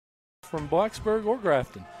from Blacksburg or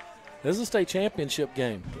Grafton. This is a state championship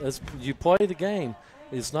game. As you play the game,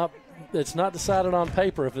 it's not decided on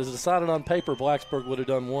paper. If it's decided on paper, Blacksburg would have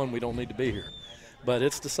done one. We don't need to be here. But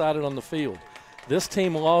it's decided on the field. This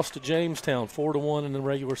team lost to Jamestown 4-1 in the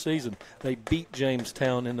regular season. They beat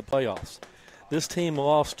Jamestown in the playoffs. This team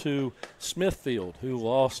lost to Smithfield,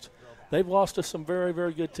 they've lost to some very,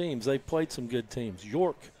 very good teams. They've played some good teams.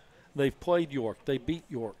 York, they've played York. They beat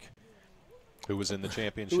York. Who was in the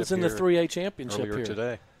championship? Who was in the 3A championship earlier here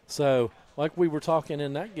today. So, like we were talking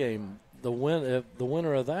in that game, the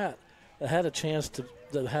winner of that had a chance to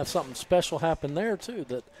have something special happen there too.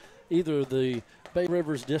 That either the Bay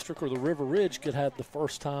Rivers District or the River Ridge could have the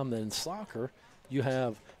first time that in soccer you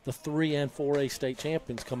have the 3 and 4A state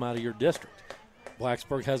champions come out of your district.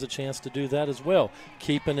 Blacksburg has a chance to do that as well,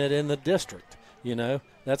 keeping it in the district.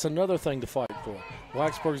 That's another thing to fight for.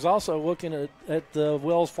 Blacksburg's also looking at the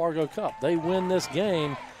Wells Fargo Cup. They win this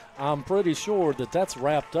game, I'm pretty sure that's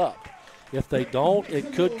wrapped up. If they don't,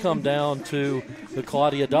 it could come down to the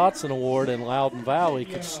Claudia Dotson Award, and Loudon Valley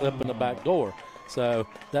could slip in the back door. So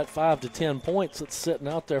that 5 to 10 points that's sitting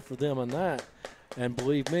out there for them in that, and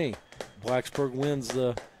believe me, Blacksburg wins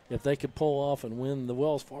if they could pull off and win the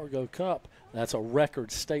Wells Fargo Cup, that's a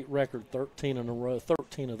state record, 13 in a row.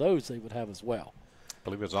 13 of those they would have as well. I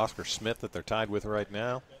believe it's Oscar Smith that they're tied with right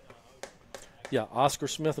now. Yeah, Oscar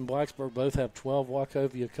Smith and Blacksburg both have 12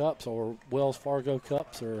 Wachovia Cups or Wells Fargo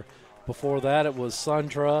Cups, or before that it was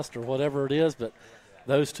SunTrust or whatever it is, but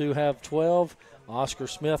those two have 12. Oscar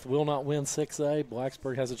Smith will not win 6A.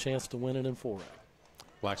 Blacksburg has a chance to win it in 4A.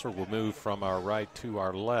 Blacksburg will move from our right to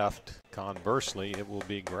our left. Conversely, it will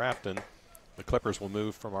be Grafton. The Clippers will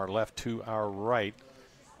move from our left to our right.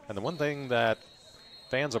 And the one thing that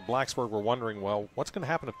fans of Blacksburg were wondering, well, what's going to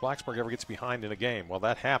happen if Blacksburg ever gets behind in a game? Well,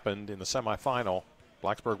 that happened in the semifinal.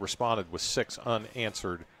 Blacksburg responded with 6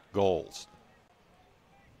 unanswered goals.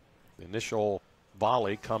 The initial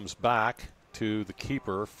volley comes back to the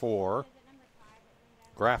keeper for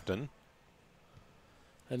Grafton.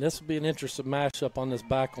 And this will be an interesting matchup on this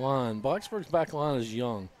back line. Blacksburg's back line is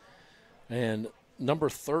young. And number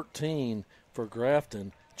 13 for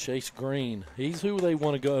Grafton, Chase Green, he's who they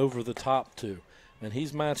want to go over the top to. And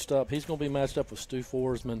he's matched up. He's going to be matched up with Stu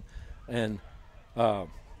Forsman and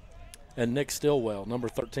Nick Stillwell, number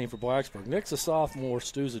 13 for Blacksburg. Nick's a sophomore.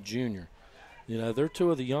 Stu's a junior. They're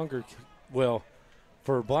two of the younger. Well,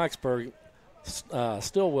 for Blacksburg,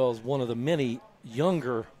 Stillwell is one of the many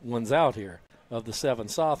younger ones out here of the 7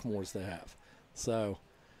 sophomores they have. So,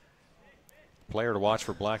 player to watch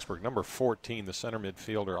for Blacksburg, number 14, the center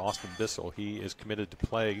midfielder, Austin Bissell. He is committed to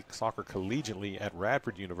play soccer collegiately at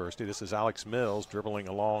Radford University. This is Alex Mills dribbling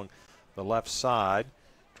along the left side.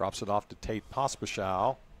 Drops it off to Tate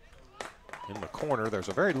Pospischal. In the corner, there's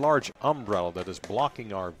a very large umbrella that is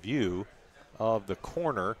blocking our view of the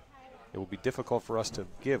corner. It will be difficult for us to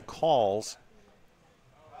give calls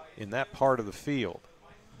in that part of the field.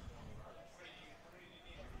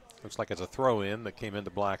 Looks like it's a throw-in that came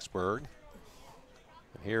into Blacksburg.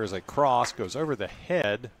 And here is a cross, goes over the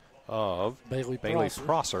head of Bailey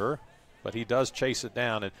Prosser, but he does chase it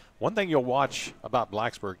down. And one thing you'll watch about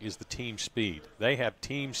Blacksburg is the team speed. They have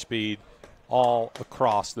team speed all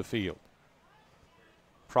across the field.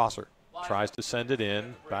 Prosser tries to send it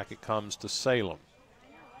in. Back it comes to Salem.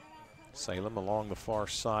 Salem along the far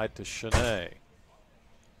side to Cheney.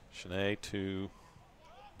 Cheney to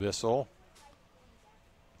Bissell.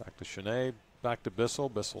 Back to Cheney, back to Bissell.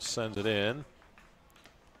 Bissell sends it in.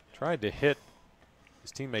 Tried to hit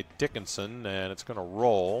his teammate Dickinson, and it's going to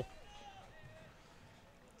roll.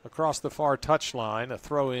 Across the far touchline, a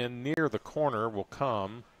throw in near the corner will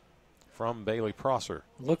come from Bailey Prosser.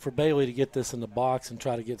 Look for Bailey to get this in the box and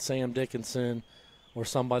try to get Sam Dickinson or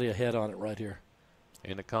somebody ahead on it right here.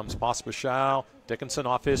 In it comes Pospischal. Dickinson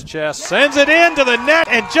off his chest, sends it into the net,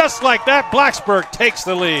 and just like that, Blacksburg takes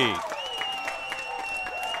the lead.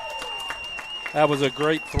 That was a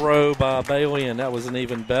great throw by Bailey, and that was an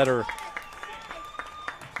even better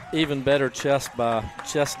chest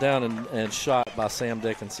down and shot by Sam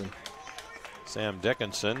Dickinson. Sam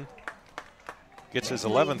Dickinson gets his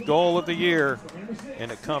 11th goal of the year, and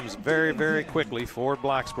it comes very, very quickly for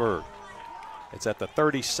Blacksburg. It's at the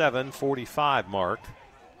 37-45 mark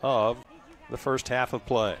of the first half of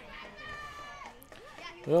play.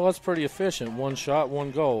 Well, that's pretty efficient. One shot,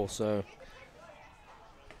 one goal, so.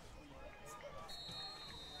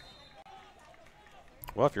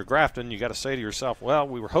 Well, if you're Grafton, you got to say to yourself, well,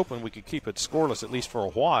 we were hoping we could keep it scoreless at least for a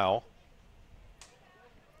while.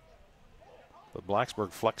 But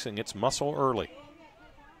Blacksburg flexing its muscle early.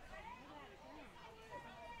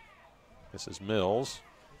 This is Mills.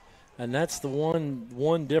 And that's the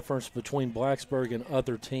one difference between Blacksburg and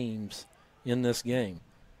other teams in this game.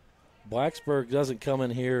 Blacksburg doesn't come in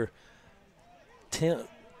here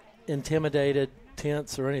intimidated,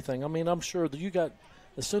 tense, or anything. I mean, I'm sure that you got,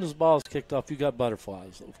 as soon as the ball is kicked off, you got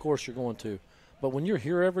butterflies. Of course you're going to. But when you're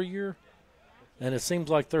here every year, and it seems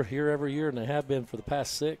like they're here every year, and they have been for the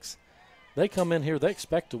past 6, they come in here, they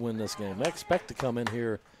expect to win this game. They expect to come in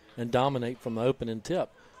here and dominate from the opening tip.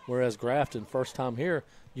 Whereas Grafton, first time here,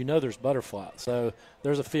 you know there's butterflies. So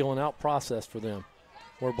there's a feeling out process for them.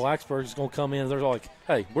 Where Blacksburg is going to come in, they're like,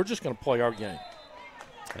 hey, we're just going to play our game.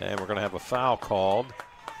 And we're going to have a foul called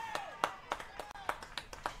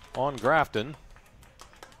on Grafton,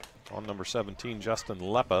 on number 17, Justin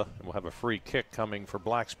Leppa. And we'll have a free kick coming for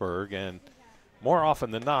Blacksburg. And more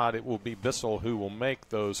often than not, it will be Bissell who will make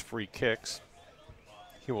those free kicks.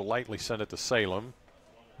 He will lightly send it to Salem.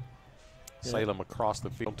 Yeah. Salem across the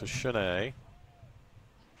field to Cheney.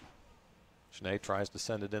 Cheney tries to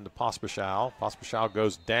send it into Pospichal. Pospichal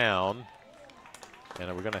goes down.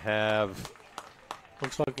 And we're going to have...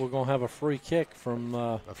 Looks like we're going to have a free kick from...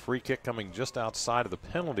 a free kick coming just outside of the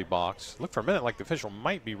penalty box. Looked for a minute like the official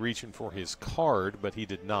might be reaching for his card, but he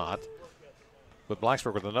did not. But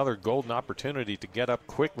Blacksburg with another golden opportunity to get up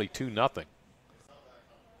quickly 2-0.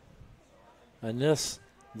 And this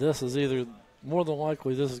is either... More than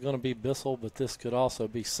likely this is going to be Bissell, but this could also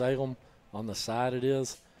be Salem on the side it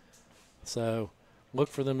is. So look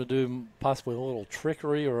for them to do possibly a little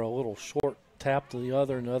trickery or a little short tap to the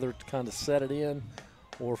other and the other to kind of set it in,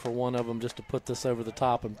 or for one of them just to put this over the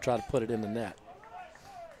top and try to put it in the net.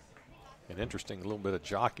 An interesting little bit of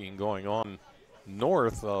jockeying going on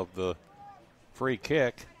north of the free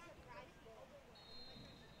kick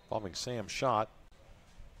involving Sam Schott.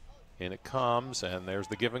 In it comes, and there's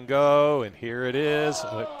the give and go, and here it is.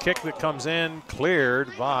 A kick that comes in,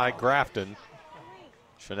 cleared by Grafton.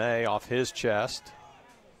 Cheney off his chest,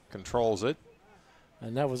 controls it.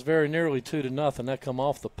 And that was very nearly 2-0. That come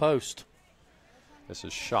off the post. This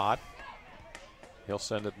is Schott. He'll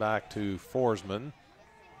send it back to Forsman.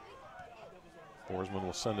 Forsman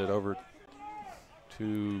will send it over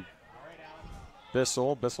to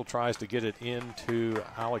Bissell. Bissell tries to get it into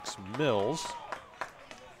Alex Mills.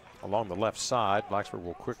 Along the left side, Blacksburg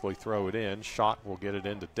will quickly throw it in. Schott will get it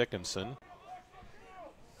into Dickinson.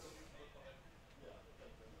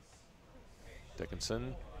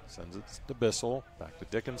 Dickinson sends it to Bissell. Back to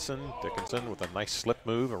Dickinson. Dickinson with a nice slip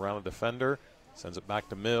move around a defender. Sends it back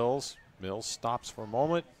to Mills. Mills stops for a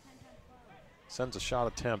moment. Sends a shot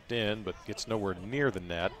attempt in, but gets nowhere near the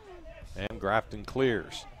net. And Grafton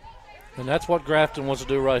clears. And that's what Grafton wants to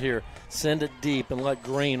do right here. Send it deep and let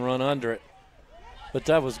Green run under it. But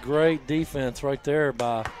that was great defense right there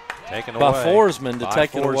by Forsman to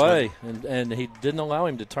take it away. And he didn't allow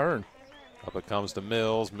him to turn. Up it comes to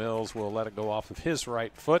Mills. Mills will let it go off of his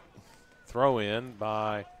right foot. Throw in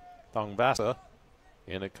by Thongvasa.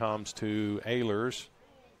 And it comes to Ehlers.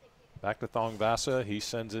 Back to Thongvasa. He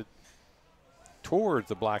sends it towards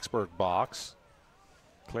the Blacksburg box.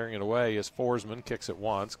 Clearing it away is Forsman. Kicks it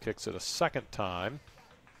once. Kicks it a second time.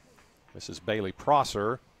 This is Bailey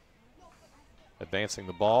Prosser. Advancing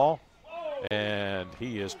the ball, and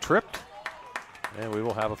he is tripped, and we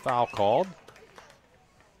will have a foul called.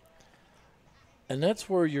 And that's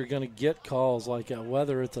where you're going to get calls like that,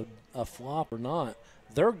 whether it's a flop or not.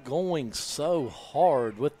 They're going so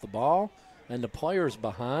hard with the ball and the players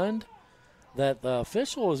behind that the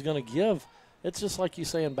official is going to give. It's just like you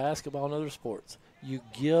say in basketball and other sports. You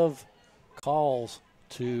give calls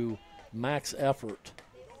to max effort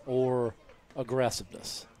or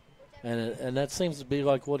aggressiveness. And that seems to be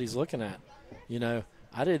like what he's looking at. You know,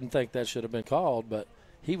 I didn't think that should have been called, but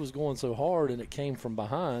he was going so hard and it came from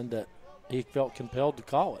behind that he felt compelled to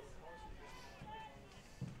call it.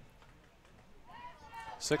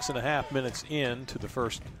 6.5 minutes into the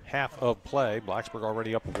first half of play. Blacksburg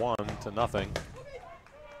already up 1-0.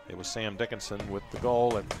 It was Sam Dickinson with the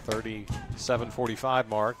goal at 37:45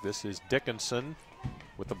 mark. This is Dickinson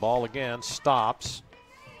with the ball again, stops,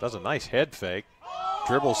 does a nice head fake.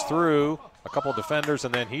 Dribbles through a couple defenders,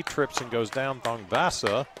 and then he trips and goes down.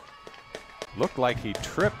 Thongvasa looked like he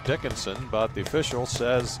tripped Dickinson, but the official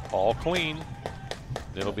says all clean.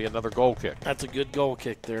 It'll be another goal kick. That's a good goal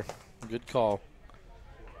kick there. Good call.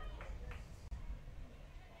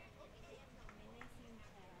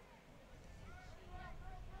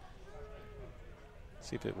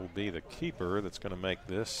 See if it will be the keeper that's going to make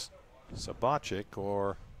this Sabacic,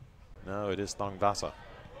 or no, it is Thongvasa.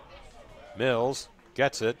 Mills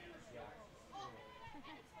gets it.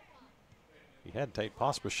 He had Tate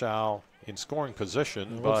Pospichal in scoring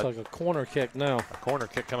position. It looks like a corner kick now. A corner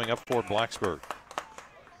kick coming up for Blacksburg.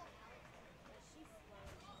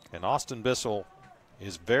 And Austin Bissell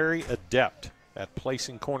is very adept at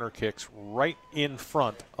placing corner kicks right in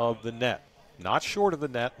front of the net. Not short of the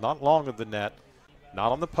net, not long of the net,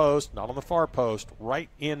 not on the post, not on the far post, right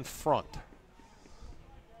in front.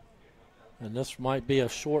 And this might be a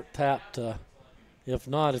short tap to, if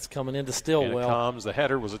not, it's coming into Stillwell. Here it comes. The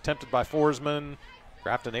header was attempted by Forsman.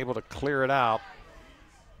 Grafton able to clear it out.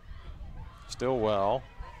 Stillwell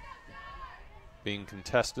being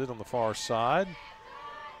contested on the far side.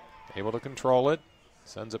 Able to control it.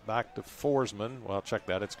 Sends it back to Forsman. Well, check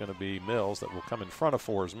that. It's going to be Mills that will come in front of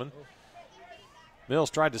Forsman. Mills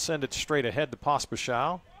tried to send it straight ahead to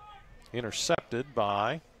Pospisil. Intercepted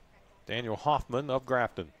by Daniel Hoffman of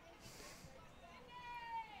Grafton.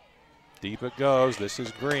 Deep it goes. This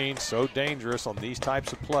is Green. So dangerous on these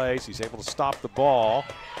types of plays. He's able to stop the ball.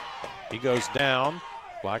 He goes down.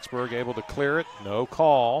 Blacksburg able to clear it. No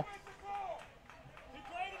call.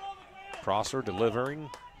 Prosser delivering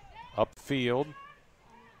upfield.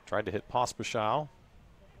 Tried to hit Pospisil.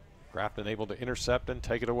 Grafton able to intercept and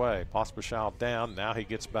take it away. Pospisil down. Now he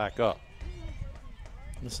gets back up.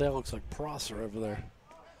 That looks like Prosser over there.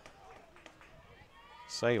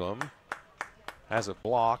 Salem has it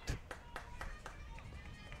blocked.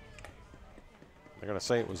 They're going to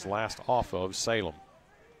say it was last off of Salem.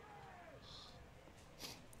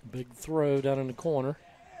 Big throw down in the corner.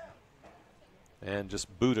 And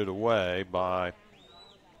just booted away by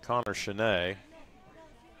Connor Cheney.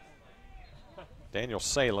 Daniel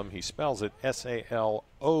Salem, he spells it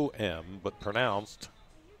S-A-L-O-M, but pronounced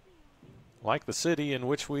like the city in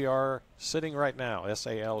which we are sitting right now,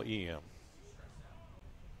 S-A-L-E-M.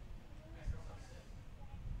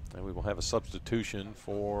 And we will have a substitution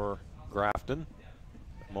for Grafton.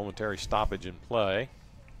 A momentary stoppage in play.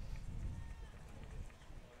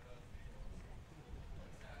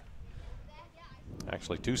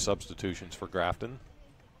 Actually, two substitutions for Grafton.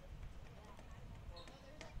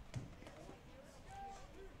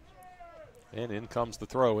 And in comes the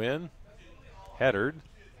throw in. Headered.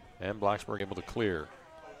 And Blacksburg able to clear.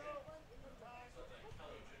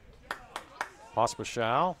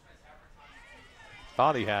 Pospisil.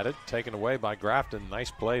 Thought he had it. Taken away by Grafton.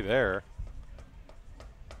 Nice play there.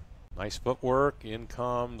 Nice footwork. In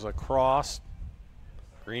comes a cross.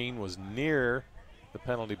 Green was near the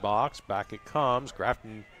penalty box. Back it comes.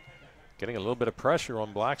 Grafton getting a little bit of pressure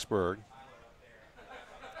on Blacksburg.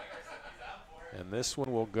 And this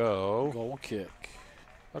one will go goal kick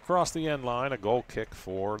across the end line, a goal kick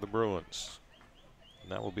for the Bruins. And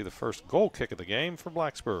that will be the first goal kick of the game for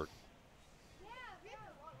Blacksburg.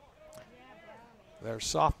 Their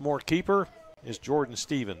sophomore keeper is Jordan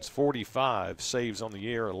Stevens, 45 saves on the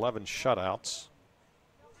year, 11 shutouts,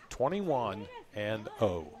 21-0.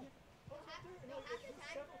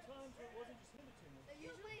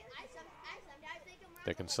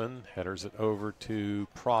 Dickinson headers it over to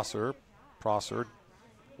Prosser. Prosser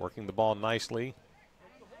working the ball nicely.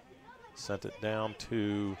 Sent it down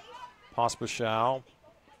to Pospisil.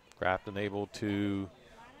 Grafton able to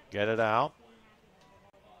get it out.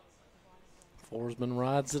 Forsman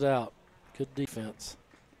rides it out. Good defense.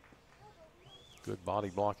 Good body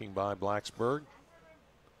blocking by Blacksburg.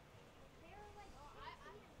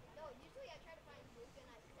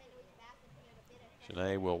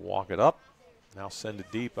 Cheney will walk it up. Now send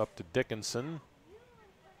it deep up to Dickinson.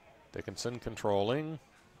 Dickinson controlling.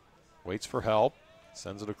 Waits for help.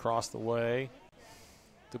 Sends it across the way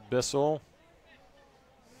to Bissell.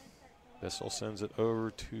 Bissell sends it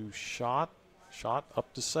over to Schott. Schott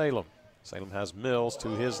up to Salem. Salem has Mills to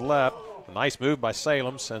his left. A nice move by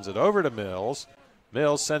Salem. Sends it over to Mills.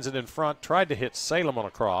 Mills sends it in front. Tried to hit Salem on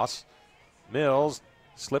a cross. Mills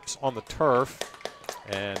slips on the turf.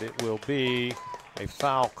 And it will be a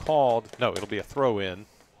foul called. No, it'll be a throw-in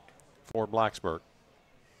for Blacksburg.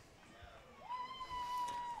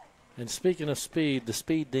 And speaking of speed, the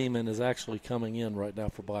speed demon is actually coming in right now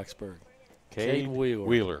for Blacksburg. Cade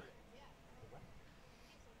Wheeler.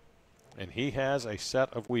 And he has a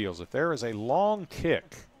set of wheels. If there is a long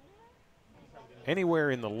kick anywhere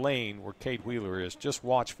in the lane where Cade Wheeler is, just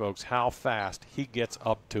watch, folks, how fast he gets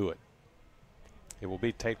up to it. It will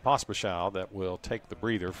be Tate Pospisil that will take the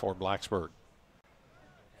breather for Blacksburg.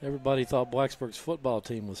 Everybody thought Blacksburg's football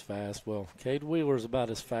team was fast. Well, Cade Wheeler is about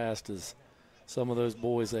as fast as some of those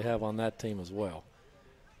boys they have on that team as well.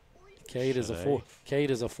 Cade is a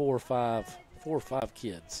 4-5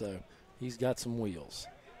 kid, so he's got some wheels.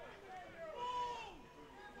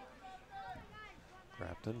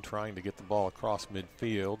 Grafton trying to get the ball across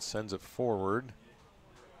midfield, sends it forward.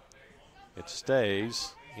 It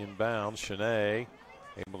stays inbounds. Cheney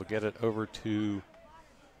able to get it over to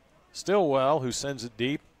Stillwell, who sends it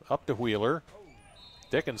deep up to Wheeler.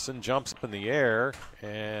 Dickinson jumps up in the air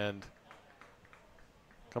and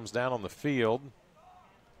comes down on the field.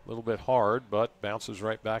 A little bit hard, but bounces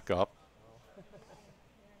right back up.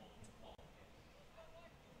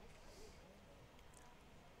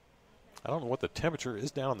 I don't know what the temperature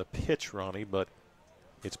is down on the pitch, Ronnie, but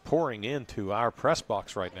it's pouring into our press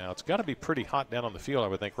box right now. It's got to be pretty hot down on the field, I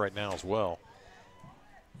would think, right now as well.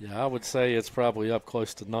 Yeah, I would say it's probably up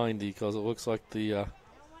close to 90 because it looks like the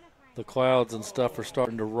clouds and stuff are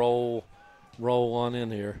starting to roll on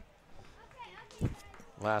in here.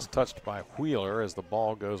 Last touched by Wheeler as the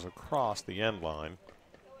ball goes across the end line.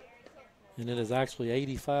 And it is actually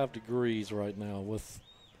 85 degrees right now. With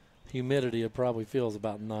humidity, it probably feels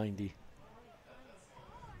about 90.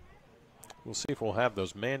 We'll see if we'll have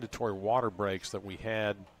those mandatory water breaks that we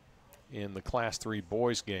had in the Class 3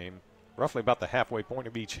 boys game. Roughly about the halfway point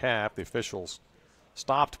of each half, the officials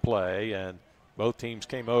stopped play, and both teams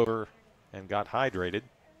came over and got hydrated.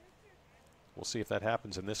 We'll see if that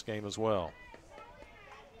happens in this game as well.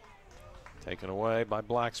 Taken away by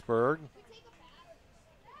Blacksburg.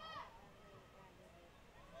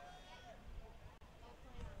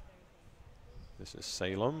 This is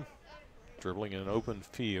Salem dribbling in an open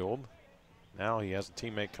field. Now he has a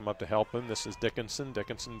teammate come up to help him. This is Dickinson.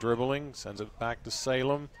 Dickinson dribbling, sends it back to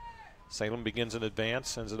Salem. Salem begins an advance,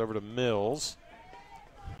 sends it over to Mills.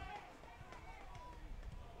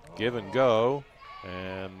 Give and go,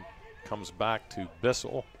 and comes back to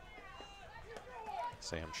Bissell.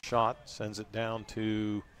 Sam Schott sends it down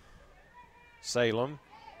to Salem,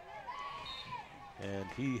 and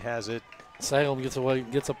he has it. Salem gets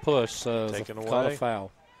a push, so taken it's away. A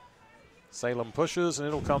foul. Salem pushes, and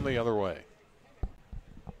it'll come the other way.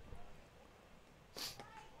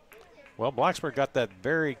 Well, Blacksburg got that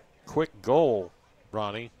very quick goal,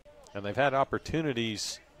 Ronnie, and they've had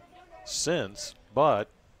opportunities since, but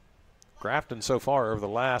Grafton so far over the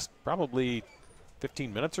last probably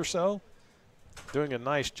 15 minutes or so doing a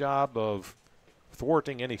nice job of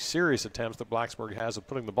thwarting any serious attempts that Blacksburg has of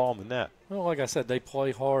putting the ball in the net. Well, like I said, they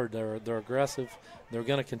play hard. They're aggressive. They're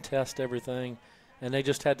going to contest everything, and they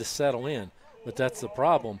just had to settle in. But that's the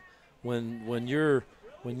problem when you're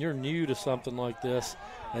new to something like this,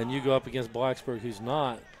 and you go up against Blacksburg, who's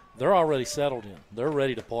not. They're already settled in. They're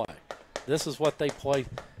ready to play. This is what they play.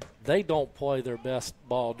 They don't play their best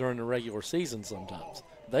ball during the regular season sometimes.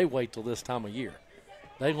 They wait till this time of year.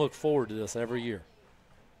 They look forward to this every year.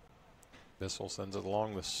 Bissell sends it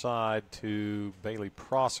along the side to Bailey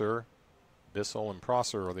Prosser. Bissell and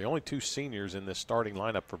Prosser are the only two seniors in this starting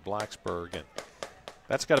lineup for Blacksburg, and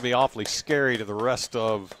that's got to be awfully scary to the rest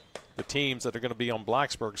of the teams that are going to be on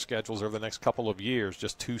Blacksburg schedules over the next couple of years.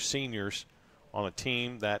 Just two seniors on a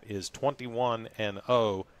team that is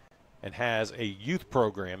 21-0 and has a youth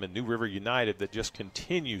program in New River United that just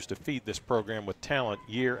continues to feed this program with talent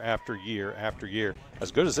year after year after year.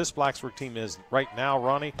 As good as this Blacksburg team is right now,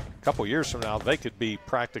 Ronnie, a couple years from now, they could be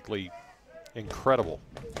practically incredible.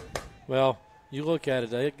 Well, you look at it,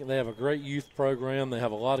 they have a great youth program. They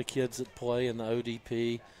have a lot of kids that play in the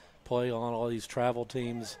ODP, play on all these travel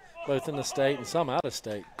teams, both in the state and some out of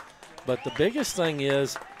state. But the biggest thing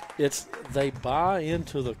is they buy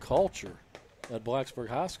into the culture at Blacksburg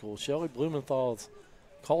High School, Shelley Blumenthal's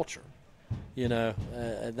culture,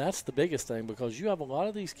 and that's the biggest thing, because you have a lot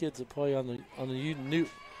of these kids that play on the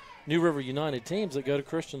New River United teams that go to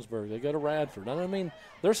Christiansburg, they go to Radford. I mean,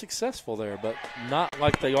 they're successful there, but not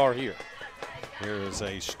like they are here. Here is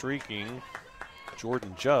a streaking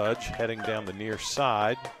Jordan Judge heading down the near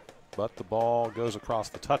side, but the ball goes across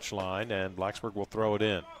the touchline, and Blacksburg will throw it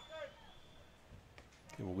in.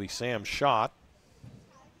 It will be Sam Schott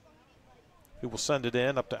who will send it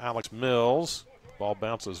in up to Alex Mills. Ball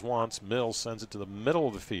bounces once. Mills sends it to the middle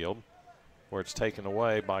of the field, where it's taken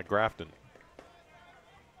away by Grafton.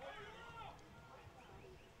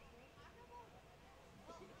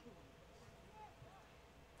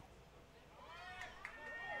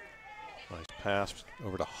 Nice pass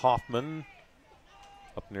over to Hoffman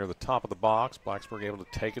up near the top of the box. Blacksburg able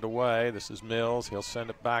to take it away. This is Mills. He'll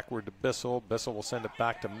send it backward to Bissell. Bissell will send it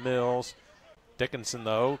back to Mills. Dickinson,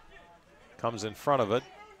 though, comes in front of it.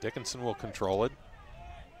 Dickinson will control it.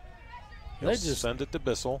 He'll send it to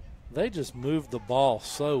Bissell. They just move the ball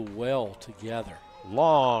so well together.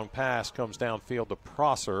 Long pass comes downfield to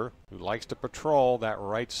Prosser, who likes to patrol that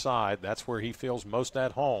right side. That's where he feels most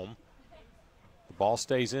at home. The ball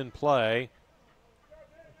stays in play.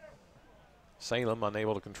 Salem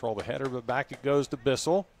unable to control the header, but back it goes to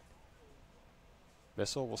Bissell.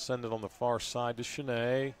 Bissell will send it on the far side to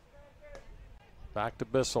Cheney. Back to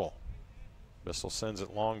Bissell. Bissell sends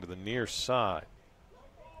it long to the near side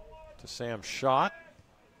to Sam Schott.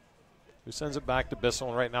 who sends it back to Bissell.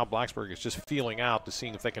 And right now Blacksburg is just feeling out to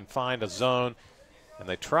seeing if they can find a zone. And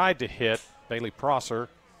they tried to hit Bailey Prosser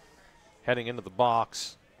heading into the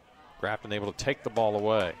box. Grafton able to take the ball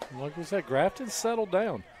away. Like we said, Grafton settled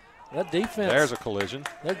down. That defense. There's a collision.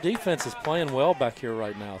 Their defense is playing well back here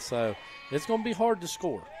right now, so it's going to be hard to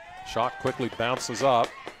score. Shot quickly bounces up.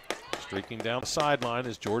 Streaking down the sideline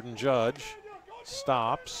is Jordan Judge.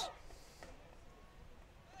 Stops.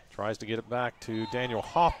 Tries to get it back to Daniel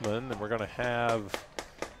Hoffman, and we're going to have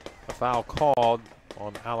a foul called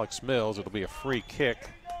on Alex Mills. It'll be a free kick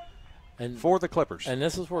for the Clippers. And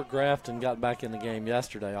this is where Grafton got back in the game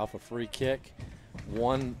yesterday off a free kick.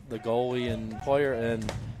 One, the goalie and player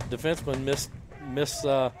and defenseman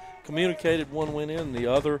communicated. One went in, the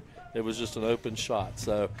other, it was just an open shot.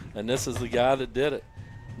 So, and this is the guy that did it,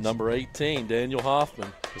 number 18, Daniel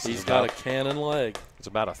Hoffman. He's got a cannon leg. It's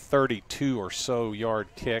about a 32 or so yard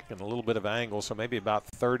kick and a little bit of angle, so maybe about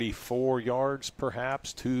 34 yards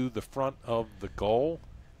perhaps to the front of the goal.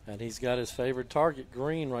 And he's got his favorite target,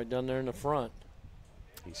 Green, right down there in the front.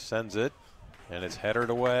 He sends it, and it's headed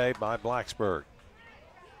away by Blacksburg.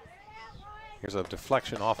 Here's a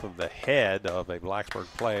deflection off of the head of a Blacksburg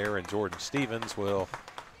player, and Jordan Stevens will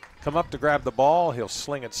come up to grab the ball. He'll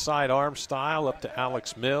sling it sidearm style up to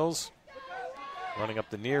Alex Mills. Running up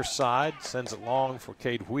the near side, sends it long for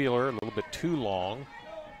Cade Wheeler, a little bit too long.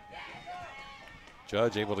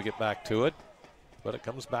 Judge able to get back to it, but it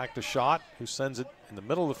comes back to Schott, who sends it in the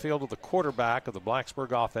middle of the field to the quarterback of the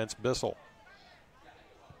Blacksburg offense, Bissell.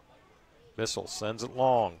 Bissell sends it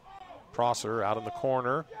long. Prosser out in the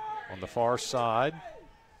corner on the far side.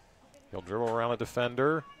 He'll dribble around a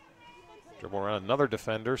defender, dribble around another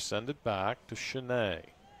defender, send it back to Cheney.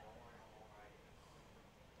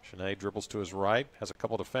 Cheney dribbles to his right, has a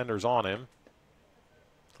couple defenders on him,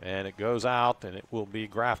 and it goes out, and it will be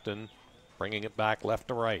Grafton bringing it back left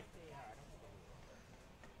to right.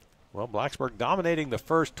 Well, Blacksburg dominating the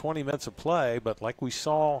first 20 minutes of play, but like we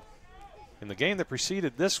saw in the game that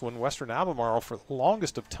preceded this one, Western Albemarle for the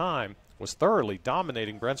longest of time was thoroughly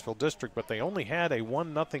dominating Brentsville District, but they only had a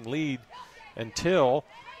 1-0 lead until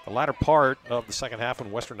the latter part of the second half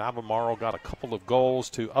when Western Albemarle got a couple of goals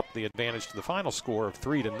to up the advantage to the final score of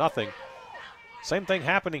 3-0. Same thing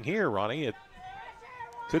happening here, Ronnie. It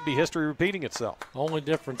could be history repeating itself. Only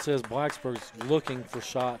difference is Blacksburg's looking for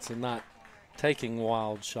shots and not taking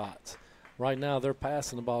wild shots. Right now they're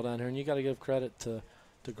passing the ball down here, and you got to give credit to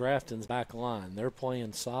Grafton's back line. They're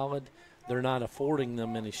playing solid. They're not affording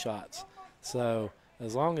them any shots. So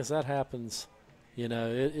as long as that happens, you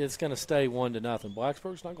know, it's going to stay 1-0.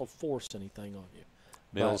 Blacksburg's not going to force anything on you.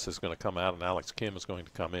 Mills is going to come out, and Alex Kim is going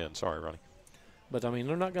to come in. Sorry, Ronnie. But, I mean,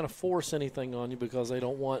 they're not going to force anything on you because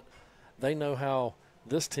they know how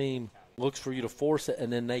this team looks for you to force it,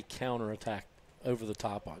 and then they counterattack over the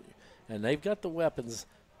top on you. And they've got the weapons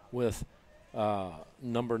with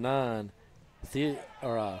number 9,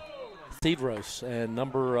 Thedros, and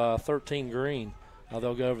number 13, Green.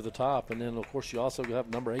 They'll go over the top. And then, of course, you also have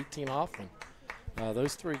number 18, Hoffman.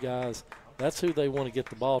 Those three guys, that's who they want to get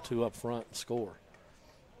the ball to up front and score.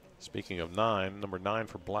 Speaking of 9, number 9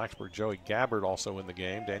 for Blacksburg, Joey Gabbard also in the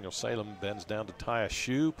game. Daniel Salem bends down to tie a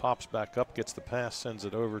shoe, pops back up, gets the pass, sends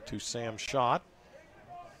it over to Sam Schott.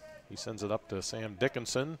 He sends it up to Sam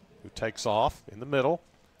Dickinson, who takes off in the middle,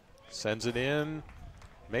 sends it in,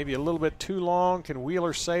 maybe a little bit too long. Can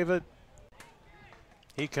Wheeler save it?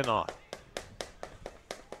 He cannot.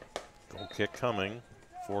 Goal kick coming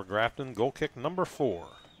for Grafton, goal kick number 4.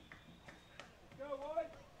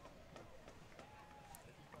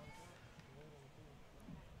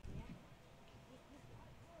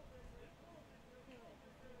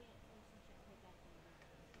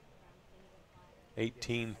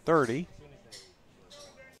 .18:30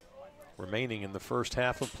 remaining in the first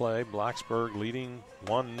half of play. Blacksburg leading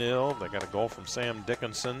 1-0. They got a goal from Sam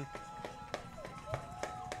Dickinson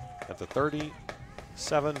at the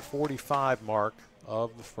 37:45 mark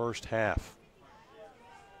of the first half.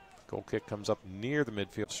 Goal kick comes up near the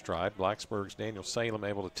midfield stripe. Blacksburg's Daniel Salem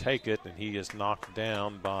able to take it, and he is knocked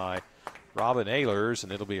down by Robin Ehlers,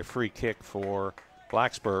 and it'll be a free kick for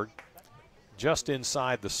Blacksburg just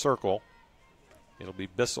inside the circle. It'll be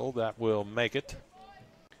Bissell that will make it.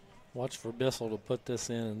 Watch for Bissell to put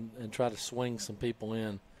this in and try to swing some people in.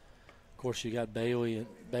 Of course, you got Bailey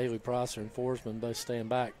Prosser, and Forsman both staying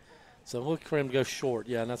back. So look for him to go short.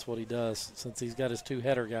 Yeah, and that's what he does since he's got his 2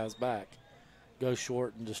 header guys back. Go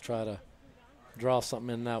short and just try to draw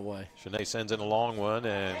something in that way. Cheney sends in a long one,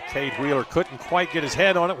 and Cade Wheeler couldn't quite get his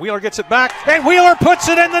head on it. Wheeler gets it back, and Wheeler puts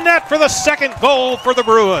it in the net for the second goal for the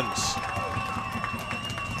Bruins.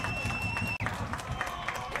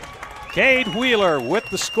 Cade Wheeler with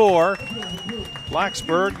the score.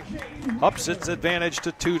 Blacksburg ups its advantage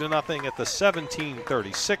to 2-0 at the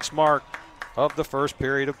 17:36 mark of the first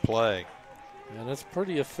period of play. And it's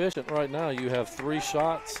pretty efficient right now. You have 3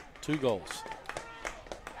 shots, 2 goals.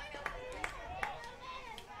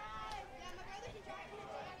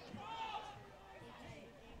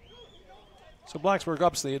 So Blacksburg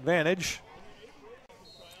ups the advantage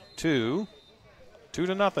to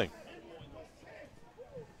 2-0.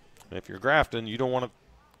 If you're Grafton, you don't want to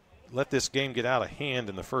let this game get out of hand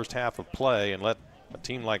in the first half of play and let a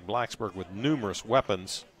team like Blacksburg with numerous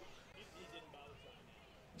weapons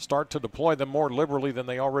start to deploy them more liberally than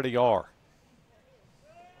they already are.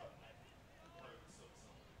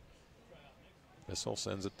 Bissell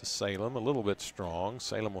sends it to Salem, a little bit strong.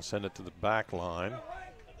 Salem will send it to the back line.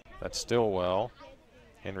 That's Stillwell.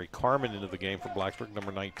 Henry Carmen into the game for Blacksburg,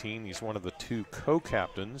 number 19. He's one of the 2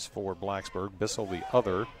 co-captains for Blacksburg. Bissell the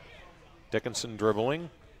other. Dickinson dribbling.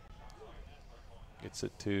 Gets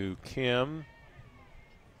it to Kim.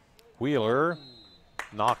 Wheeler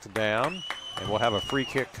knocked down. And we'll have a free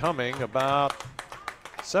kick coming about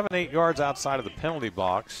 7-8 yards outside of the penalty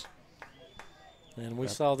box. And we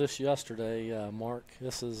saw this yesterday, Mark.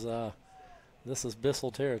 This is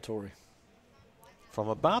Bissell territory. From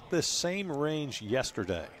about this same range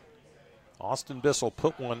yesterday, Austin Bissell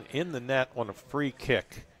put one in the net on a free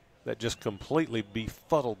kick that just completely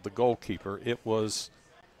befuddled the goalkeeper. It was,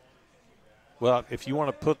 well, if you want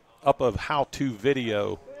to put up a how-to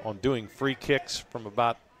video on doing free kicks from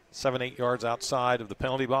about 7-8 yards outside of the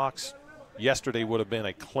penalty box, yesterday would have been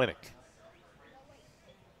a clinic.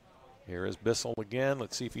 Here is Bissell again.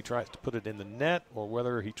 Let's see if he tries to put it in the net or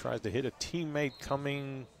whether he tries to hit a teammate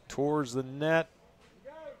coming towards the net.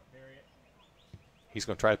 He's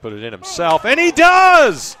going to try to put it in himself, and he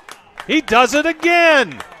does! He does it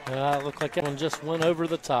again! It looked like that one just went over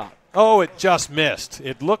the top. Oh, it just missed.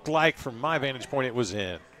 It looked like, from my vantage point, it was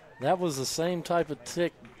in. That was the same type of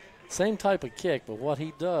kick, but what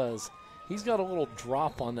he does, he's got a little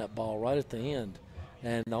drop on that ball right at the end.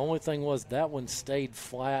 And the only thing was that one stayed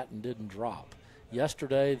flat and didn't drop.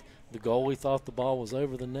 Yesterday, the goalie thought the ball was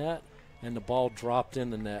over the net, and the ball dropped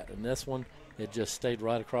in the net. And this one, it just stayed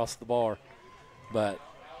right across the bar. But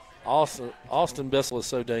Austin Bissell is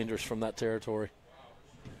so dangerous from that territory.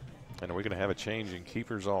 And are we going to have a change in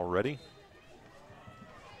keepers already?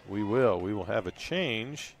 We will. We will have a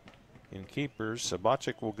change in keepers.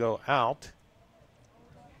 Sabacic will go out.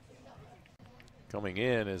 Coming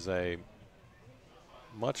in is a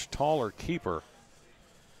much taller keeper.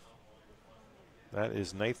 That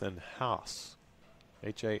is Nathan Haas.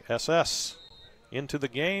 H-A-S-S. Into the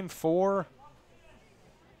game for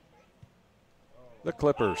the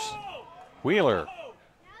Clippers. Wheeler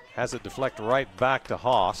has it deflect right back to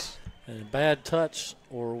Haas. And a bad touch,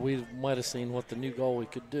 or we might have seen what the new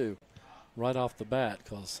goalie could do right off the bat,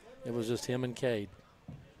 because it was just him and Cade.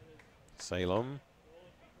 Salem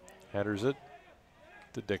headers it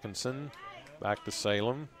to Dickinson. Back to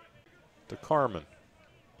Salem, to Carmen.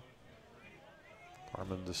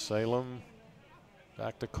 Carmen to Salem,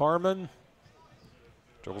 back to Carmen.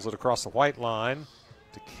 Dribbles it across the white line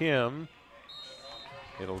to Kim.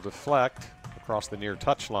 It'll deflect across the near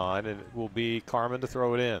touch line, and it will be Carmen to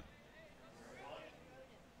throw it in.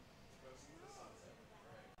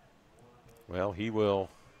 Well, he will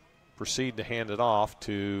proceed to hand it off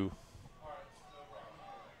to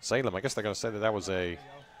Salem. I guess they're going to say that was a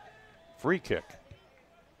free kick.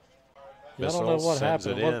 Yeah, I don't know what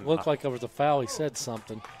happened. It looked like there was a foul. He said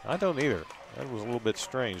something. I don't either. That was a little bit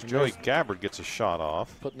strange. Joey Gabbard gets a shot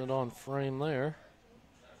off. Putting it on frame there.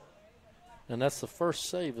 And that's the first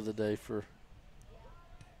save of the day for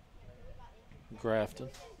Grafton.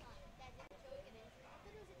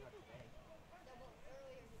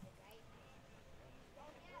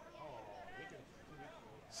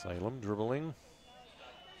 Salem dribbling.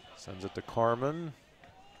 Sends it to Carmen.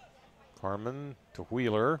 Carmen to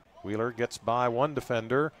Wheeler. Wheeler gets by one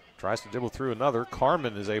defender, tries to dribble through another.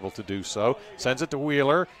 Carmen is able to do so. Sends it to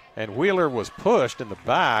Wheeler, and Wheeler was pushed in the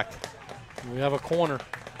back. We have a corner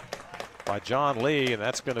By John Lee, and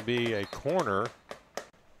that's going to be a corner.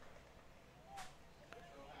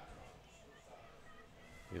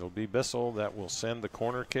 It'll be Bissell that will send the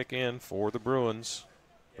corner kick in for the Bruins.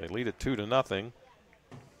 They lead it 2-0.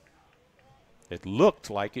 It looked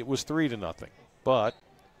like it was 3-0, but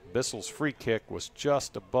Bissell's free kick was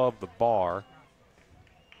just above the bar.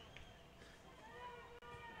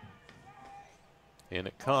 In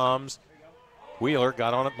it comes. Wheeler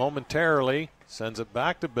got on it momentarily, sends it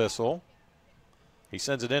back to Bissell. He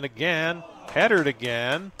sends it in again, headered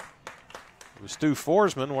again. It was Stu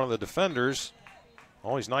Forsman, one of the defenders,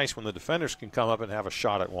 Always nice when the defenders can come up and have a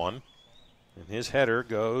shot at one. And his header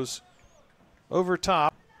goes over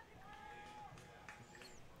top.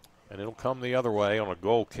 And it'll come the other way on a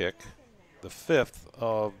goal kick, the 5th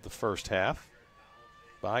of the first half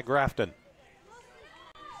by Grafton.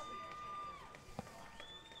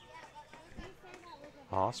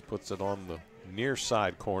 Haas puts it on the near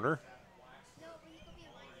side corner.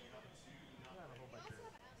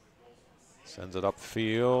 Sends it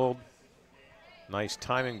upfield. Nice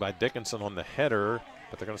timing by Dickinson on the header,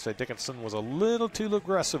 but they're going to say Dickinson was a little too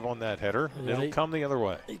aggressive on that header. And it'll come the other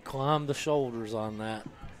way. He climbed the shoulders on that.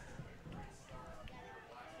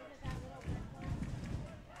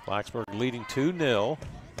 Blacksburg leading 2-0.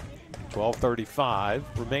 12:35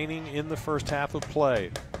 remaining in the first half of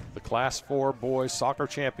play. The Class 4 Boys Soccer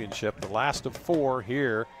Championship, the last of 4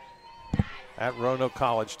 here at Roanoke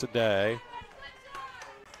College today.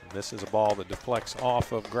 And this is a ball that deflects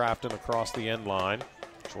off of Grafton across the end line.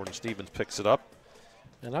 Jordan Stevens picks it up.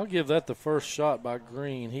 And I'll give that the first shot by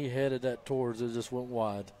Green. He headed that towards it, just went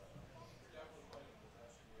wide.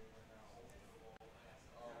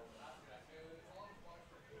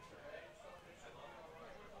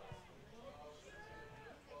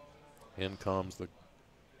 In comes the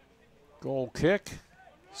goal kick.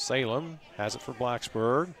 Salem has it for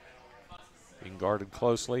Blacksburg. Being guarded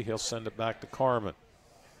closely, he'll send it back to Carmen.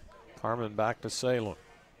 Carmen back to Salem.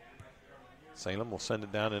 Salem will send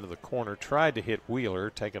it down into the corner. Tried to hit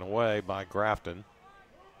Wheeler, taken away by Grafton.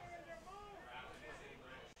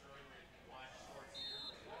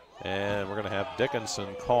 And we're going to have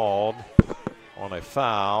Dickinson called on a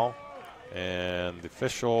foul. And the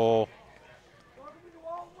official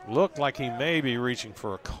looked like he may be reaching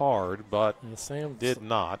for a card, but did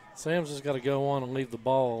not. Sam's just got to go on and leave the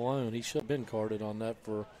ball alone. He should have been carded on that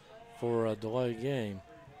for a delayed game.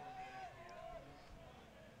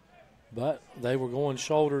 But they were going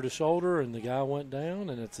shoulder to shoulder, and the guy went down,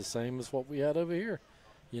 and it's the same as what we had over here.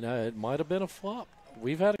 You know, it might have been a flop.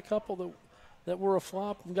 We've had a couple that were a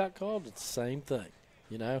flop and got called. It's the same thing.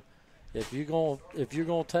 You know, if you're going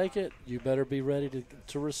to take it, you better be ready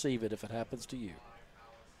to receive it if it happens to you.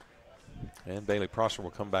 And Bailey Prosser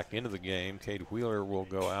will come back into the game. Cade Wheeler will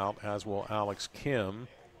go out, as will Alex Kim.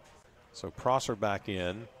 So Prosser back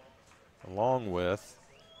in, along with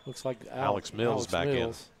looks like Alex Mills back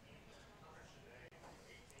in.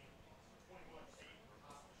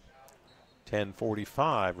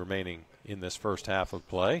 .10:45 remaining in this first half of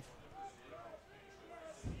play.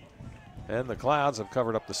 And the clouds have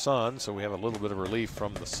covered up the sun, so we have a little bit of relief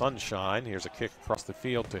from the sunshine. Here's a kick across the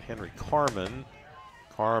field to Henry Carmen.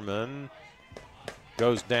 Carmen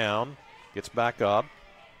goes down, gets back up.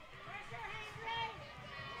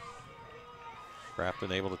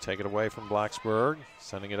 Grafton able to take it away from Blacksburg,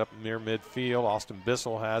 sending it up near midfield. Austin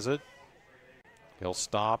Bissell has it. He'll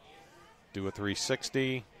stop, do a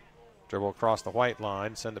 360, dribble across the white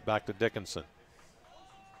line, send it back to Dickinson,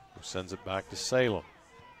 who sends it back to Salem.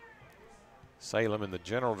 Salem in the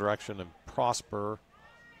general direction of Prosser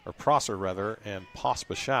and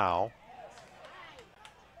Pospischal.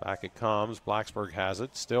 Back it comes. Blacksburg has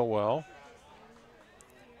it. Stillwell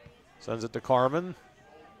sends it to Carmen.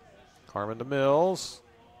 Carmen to Mills.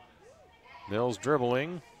 Mills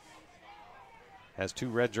dribbling. Has 2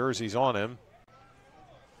 red jerseys on him.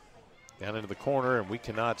 Down into the corner, and we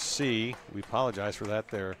cannot see. We apologize for that.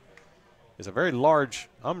 There is a very large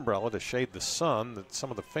umbrella to shade the sun that some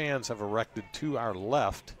of the fans have erected to our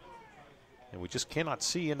left, and we just cannot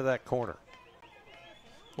see into that corner.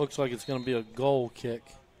 Looks like it's going to be a goal kick.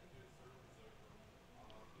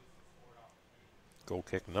 Goal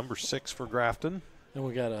kick number 6 for Grafton. And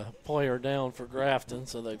we got a player down for Grafton,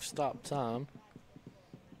 so they've stopped time.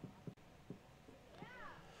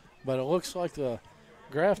 But it looks like the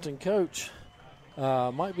Grafton coach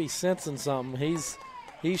might be sensing something.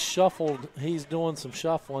 He's shuffled. He's doing some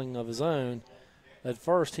shuffling of his own. At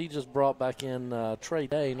first, he just brought back in Trey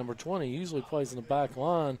Day, number 20. He usually plays in the back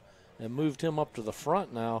line, and moved him up to the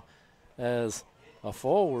front now as a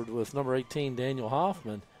forward with number 18, Daniel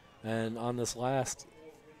Hoffman, and on this last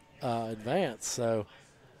advance. So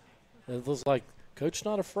it looks like Coach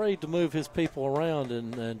not afraid to move his people around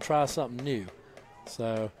and try something new.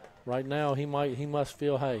 So right now he must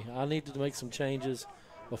feel, hey, I need to make some changes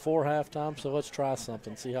before halftime, so let's try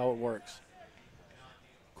something, see how it works.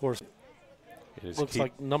 Of course, it looks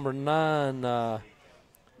like number 9,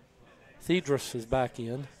 Thedris is back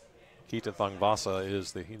in. Keita Thangvasa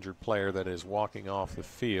is the injured player that is walking off the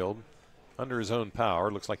field under his own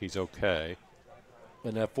power. Looks like he's okay.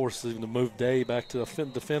 And that forces him to move Day back to a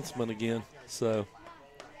defenseman again. So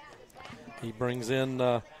he brings in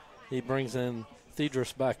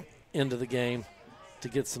Thedris back into the game. to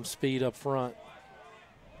get some speed up front.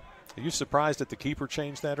 Are you surprised that the keeper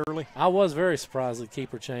changed that early? I was very surprised the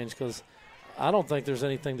keeper changed because I don't think there's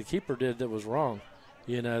anything the keeper did that was wrong.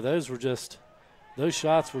 You know, those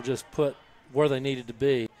shots were just put where they needed to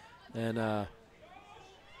be, and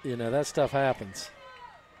you know, that stuff happens.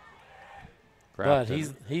 Grafton.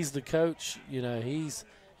 But he's the coach. You know,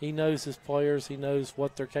 he knows his players. He knows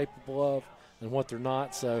what they're capable of and what they're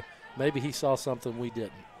not. So maybe he saw something we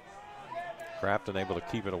didn't. Grafton able to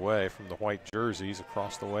keep it away from the white jerseys.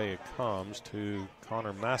 Across the way it comes to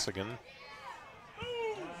Connor Massigan.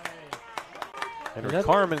 Henry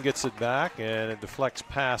Carmen gets it back, and it deflects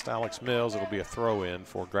past Alex Mills. It'll be a throw-in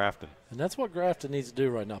for Grafton. And that's what Grafton needs to do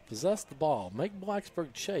right now. Possess the ball. Make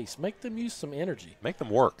Blacksburg chase. Make them use some energy. Make them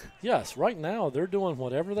work. Yes, right now they're doing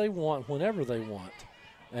whatever they want, whenever they want.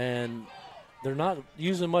 And they're not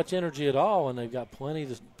using much energy at all, and they've got plenty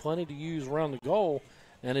to use around the goal,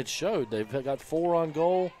 and it showed. They've got 4 on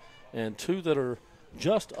goal and 2 that are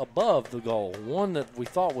just above the goal, 1 that we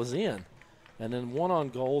thought was in, and then 1 on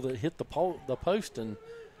goal that hit the post. And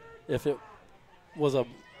if we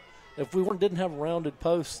didn't have rounded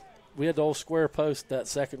posts, we had the old square post, that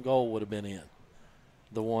second goal would have been in,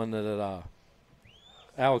 the one that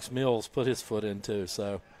Alex Mills put his foot into.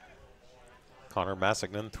 So Connor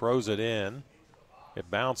Massigan throws it in. It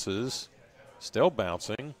bounces, still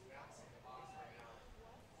bouncing.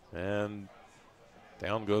 And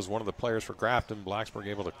down goes one of the players for Grafton. Blacksburg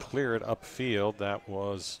able to clear it upfield. That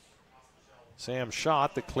was Sam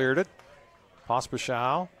Schott that cleared it.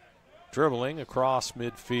 Pospischal dribbling across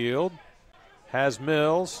midfield. Has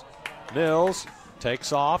Mills. Mills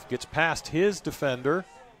takes off, gets past his defender.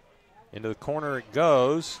 Into the corner it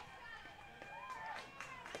goes.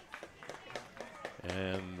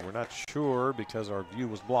 And we're not sure because our view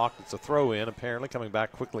was blocked. It's a throw-in, apparently, coming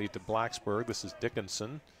back quickly to Blacksburg. This is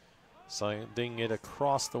Dickinson sending it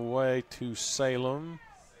across the way to Salem.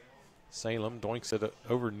 Salem doinks it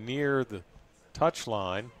over near the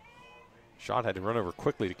touchline. Schott had to run over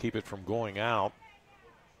quickly to keep it from going out.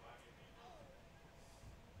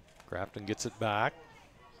 Grafton gets it back.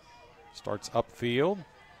 Starts upfield.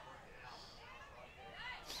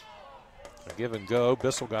 A give and go.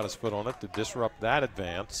 Bissell got his foot on it to disrupt that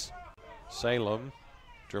advance. Salem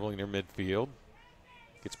dribbling near midfield.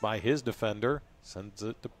 Gets by his defender. Sends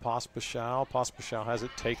it to Pospischal. Pospischal has it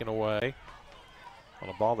taken away on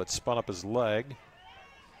a ball that spun up his leg.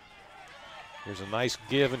 Here's a nice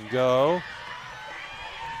give and go.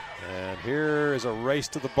 And here is a race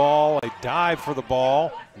to the ball. A dive for the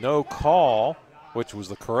ball. No call, which was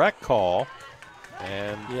the correct call.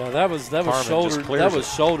 And yeah, that was shoulder. That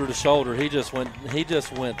was shoulder to shoulder. He just went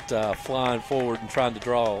flying forward and trying to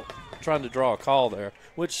draw a call there.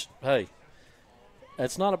 Which, hey,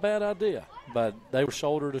 that's not a bad idea. But they were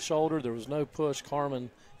shoulder to shoulder. There was no push.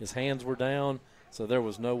 Carmen, his hands were down, so there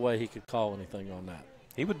was no way he could call anything on that.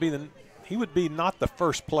 He would be not the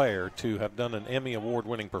first player to have done an Emmy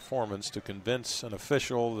award-winning performance to convince an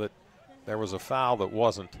official that there was a foul that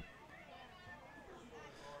wasn't.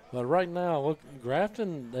 But right now, look,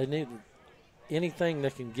 Grafton, they need anything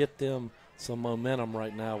that can get them some momentum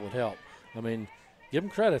right now would help. I mean, give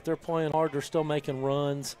them credit. They're playing hard. They're still making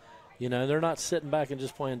runs. You know, they're not sitting back and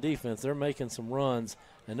just playing defense. They're making some runs,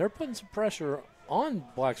 and they're putting some pressure on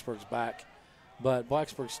Blacksburg's back. But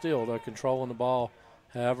Blacksburg still, they're controlling the ball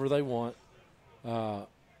however they want.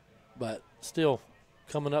 But still,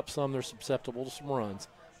 coming up some, they're susceptible to some runs.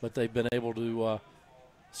 But they've been able to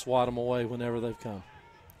swat them away whenever they've come.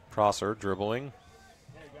 Prosser dribbling.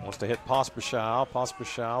 Wants to hit Pospischal.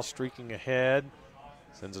 Pospischal streaking ahead.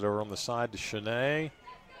 Sends it over on the side to Cheney.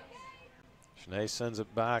 Cheney sends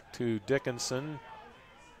it back to Dickinson.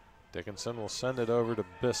 Dickinson will send it over to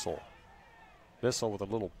Bissell. Bissell with a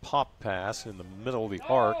little pop pass in the middle of the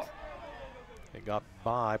arc. It got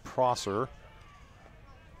by Prosser.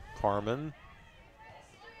 Carmen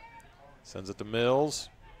sends it to Mills.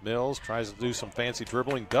 Mills tries to do some fancy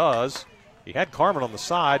dribbling. Does. He had Carmen on the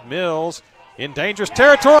side. Mills in dangerous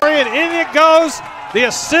territory, and in it goes. The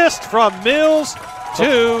assist from Mills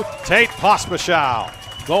to Tate Pospischal.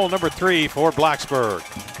 Goal number 3 for Blacksburg.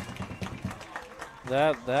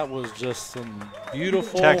 That was just some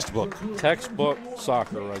beautiful textbook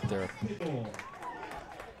soccer right there.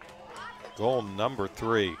 Goal number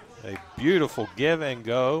 3. A beautiful give and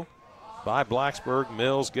go by Blacksburg.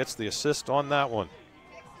 Mills gets the assist on that one.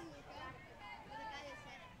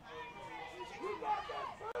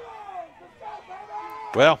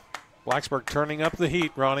 Well, Blacksburg turning up the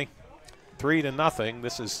heat, Ronnie. 3-0.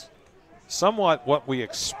 This is somewhat what we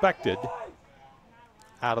expected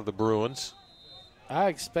out of the Bruins. I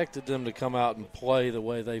expected them to come out and play the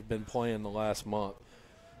way they've been playing the last month.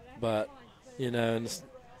 But, and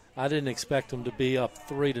I didn't expect them to be up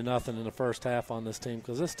 3-0 in the first half on this team,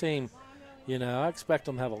 because this team, I expect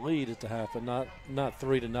them to have a lead at the half, but not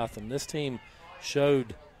 3-0. This team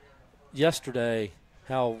showed yesterday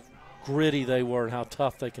how gritty they were and how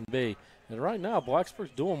tough they can be. And right now,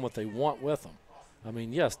 Blacksburg's doing what they want with them. I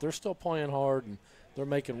mean, yes, they're still playing hard and they're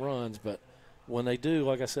making runs, but when they do,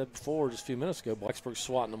 like I said before just a few minutes ago, Blacksburg's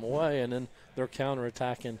swatting them away, and then they're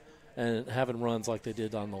counterattacking and having runs like they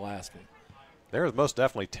did on the last one. There is most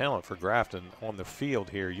definitely talent for Grafton on the field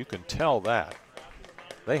here. You can tell that.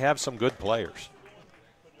 They have some good players,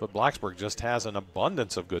 but Blacksburg just has an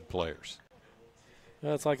abundance of good players.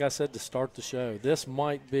 Well, it's like I said to start the show. This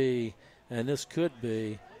might be, and this could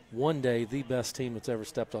be, one day the best team that's ever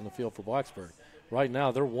stepped on the field for Blacksburg. Right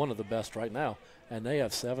now, they're one of the best right now, and they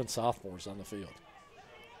have 7 sophomores on the field.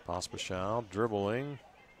 Pospichal dribbling.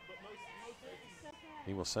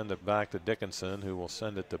 He will send it back to Dickinson, who will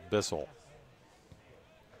send it to Bissell.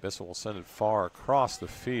 Bissell will send it far across the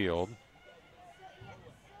field.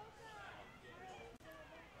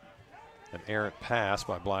 An errant pass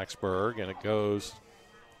by Blacksburg, and it goes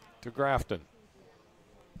to Grafton.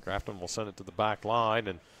 Grafton will send it to the back line,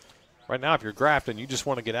 and right now, if you're Grafton, you just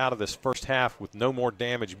want to get out of this first half with no more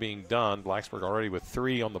damage being done. Blacksburg already with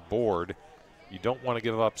 3 on the board. You don't want to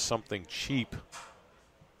give up something cheap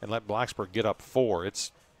and let Blacksburg get up 4.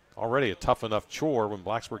 It's already a tough enough chore when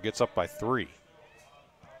Blacksburg gets up by 3.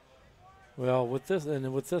 Well, with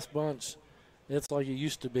this bunch, it's like it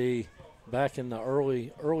used to be back in the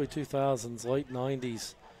early 2000s, late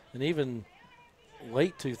 90s, and even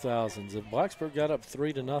late 2000s. If Blacksburg got up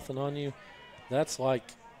 3-0 on you, that's like,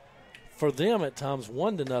 for them at times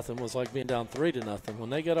 1-0 was like being down 3-0. When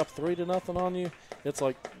they get up 3-0 on you, it's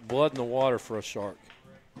like blood in the water for a shark.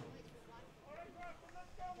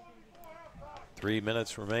 3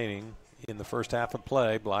 minutes remaining in the first half of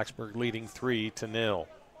play. Blacksburg leading 3-0.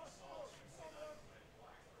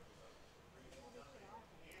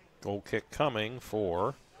 Goal kick coming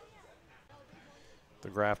for the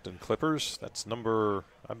Grafton Clippers. That's number,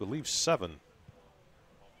 I believe, 7.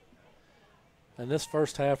 And this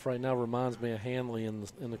first half right now reminds me of Hanley in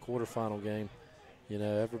the quarterfinal game.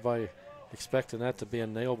 Everybody expecting that to be a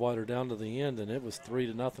nail biter down to the end, and it was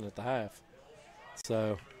 3-0 at the half.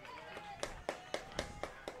 So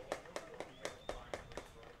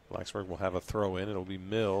Blacksburg will have a throw in. It'll be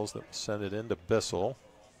Mills that will send it into Bissell.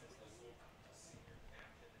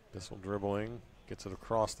 Bissell dribbling, gets it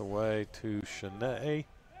across the way to Shanae.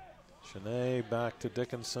 Shanae back to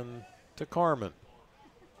Dickinson to Carmen.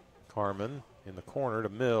 Carmen in the corner to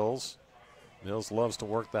Mills. Mills loves to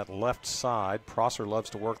work that left side. Prosser loves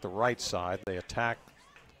to work the right side. They attack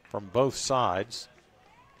from both sides.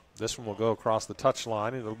 This one will go across the touchline,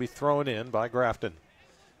 and it'll be thrown in by Grafton.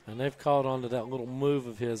 And they've caught on to that little move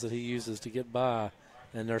of his that he uses to get by,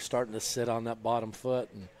 and they're starting to sit on that bottom foot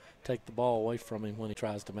and take the ball away from him when he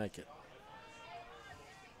tries to make it.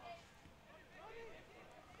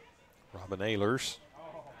 Robin Ehlers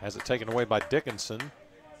has it taken away by Dickinson.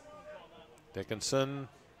 Dickinson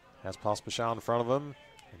has Pospichal in front of him.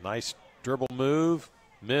 A nice dribble move.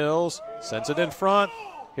 Mills sends it in front.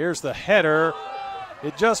 Here's the header.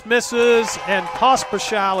 It just misses, and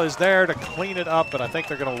Pospichal is there to clean it up, but I think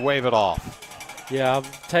they're going to wave it off. Yeah,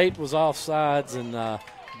 Tate was offsides, and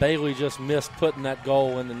Bailey just missed putting that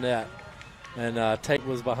goal in the net. And Tate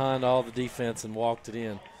was behind all the defense and walked it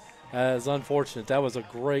in. It's unfortunate. That was a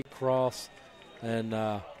great cross,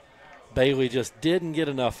 and Bailey just didn't get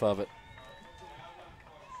enough of it.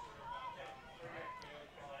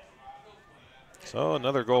 So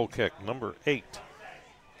another goal kick, number 8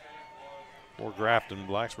 for Grafton.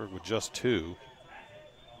 Blacksburg with just 2.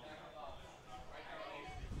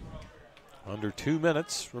 Under 2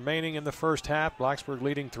 minutes remaining in the first half. Blacksburg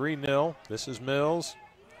leading 3-0. This is Mills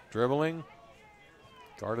dribbling,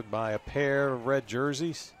 guarded by a pair of red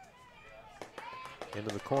jerseys.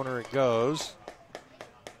 Into the corner it goes.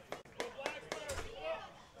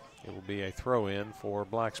 It will be a throw-in for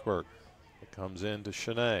Blacksburg. It comes in to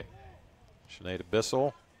Shanae. Shanae to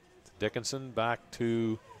Bissell. To Dickinson, back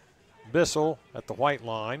to Bissell at the white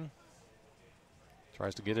line.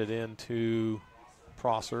 Tries to get it into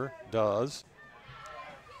Prosser, does.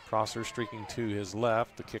 Prosser streaking to his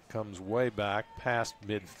left. The kick comes way back past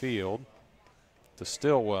midfield to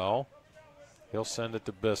Stillwell. He'll send it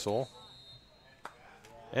to Bissell.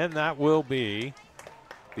 And that will be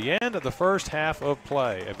the end of the first half of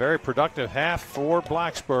play. A very productive half for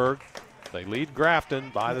Blacksburg. They lead Grafton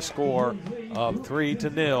by the score of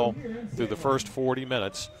 3-0 through the first 40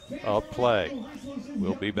 minutes of play.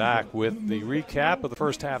 We'll be back with the recap of the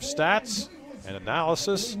first half stats and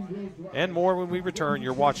analysis and more when we return.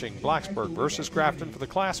 You're watching Blacksburg versus Grafton for the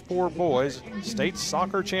Class 4 Boys State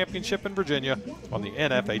Soccer Championship in Virginia on the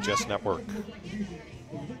NFHS Network.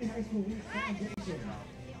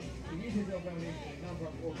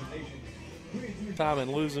 Time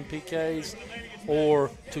in losing PKs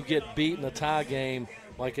or to get beat in a tie game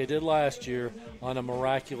like they did last year on a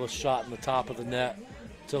miraculous shot in the top of the net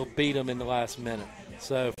to beat them in the last minute.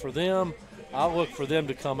 So for them, I'll look for them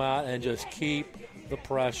to come out and just keep the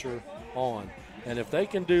pressure on. And if they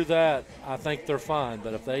can do that, I think they're fine.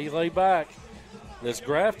 But if they lay back, this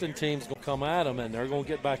Grafton team's going to come at them, and they're going to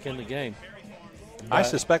get back in the game. I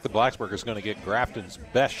suspect the Blacksburg is going to get Grafton's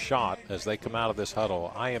best shot as they come out of this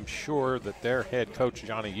huddle. I am sure that their head coach,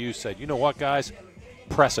 Johnny Hughes, said, you know what, guys,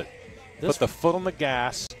 press it. Put the foot on the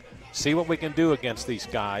gas, see what we can do against these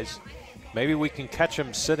guys. Maybe we can catch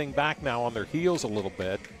them sitting back now on their heels a little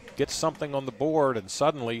bit, get something on the board, and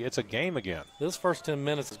suddenly it's a game again. This first 10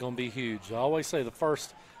 minutes is going to be huge. I always say the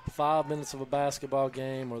first 5 minutes of a basketball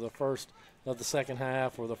game or the first of the second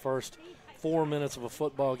half or the first 4 minutes of a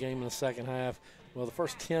football game in the second half. Well, the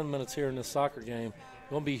first 10 minutes here in this soccer game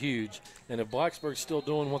going to be huge. And if Blacksburg's still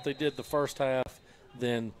doing what they did the first half,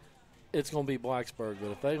 then it's going to be Blacksburg.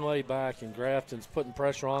 But if they lay back and Grafton's putting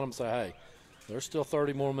pressure on them, say, hey, there's still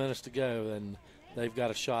 30 more minutes to go, then they've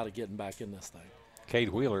got a shot at getting back in this thing. Cade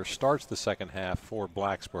Wheeler starts the second half for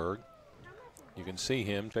Blacksburg. You can see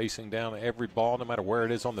him chasing down every ball, no matter where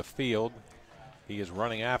it is on the field. He is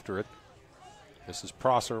running after it. This is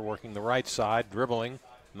Prosser working the right side, dribbling,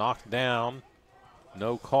 knocked down.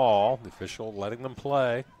 No call. The official letting them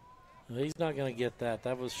play. He's not going to get that.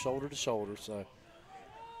 That was shoulder to shoulder. So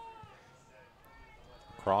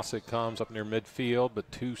cross it comes up near midfield, but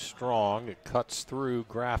too strong. It cuts through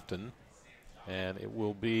Grafton, and it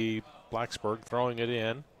will be Blacksburg throwing it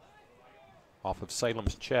in off of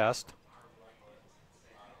Salem's chest.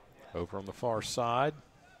 Over on the far side,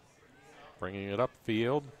 bringing it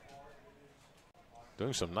upfield.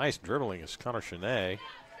 Doing some nice dribbling is Connor Chenet.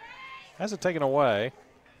 Has it taken away.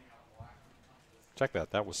 Check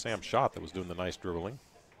that. That was Sam Schott that was doing the nice dribbling.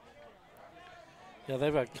 Yeah,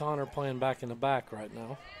 they've got Connor playing back in the back right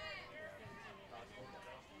now.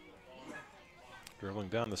 Dribbling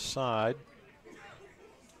down the side.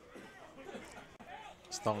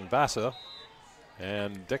 Stongvasa.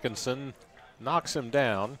 And Dickinson knocks him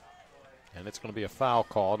down. And it's going to be a foul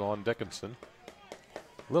called on Dickinson.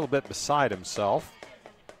 A little bit beside himself.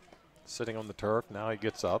 Sitting on the turf. Now he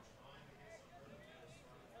gets up.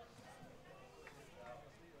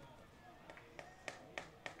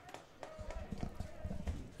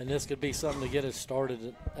 And this could be something to get us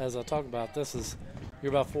started. As I talk about, this is,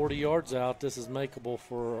 you're about 40 yards out. This is makeable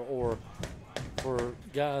for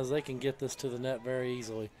guys. They can get this to the net very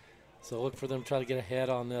easily. So look for them to try to get ahead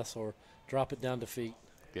on this or drop it down to feet.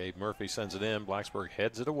 Gabe Murphy sends it in. Blacksburg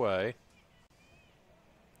heads it away.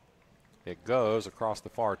 It goes across the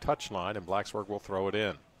far touchline, and Blacksburg will throw it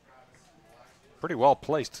in. Pretty well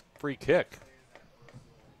placed free kick.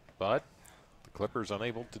 But the Clippers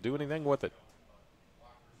unable to do anything with it.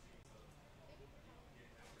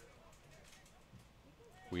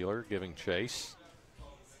 Wheeler giving chase.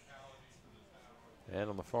 And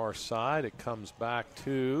on the far side, it comes back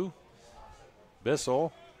to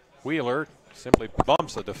Bissell. Wheeler simply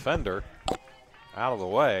bumps a defender out of the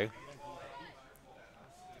way. It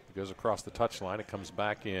goes across the touchline. It comes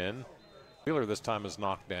back in. Wheeler this time is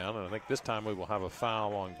knocked down, and I think this time we will have a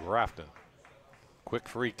foul on Grafton. Quick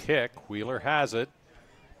free kick. Wheeler has it.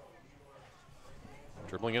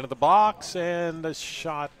 Dribbling into the box, and the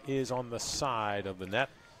shot is on the side of the net.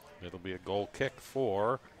 It'll be a goal kick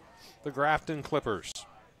for the Grafton Clippers.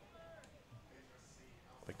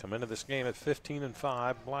 They come into this game at 15-5.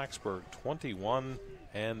 Blacksburg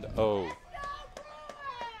 21-0.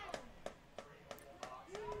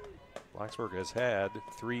 Blacksburg has had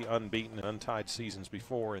 3 unbeaten and untied seasons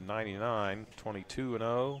before in 99,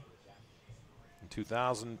 22-0, in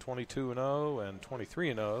 2000, 22-0, and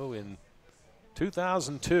 23-0 in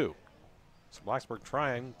 2002. So Blacksburg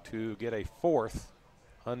trying to get a 4th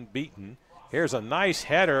unbeaten. Here's a nice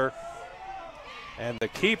header, and the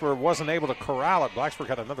keeper wasn't able to corral it. Blacksburg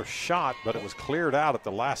had another shot, but it was cleared out at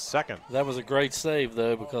the last second. That was a great save,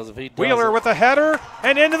 though, because if he does Wheeler with a header,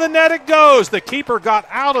 and into the net it goes. The keeper got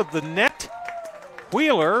out of the net.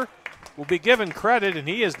 Wheeler will be given credit, and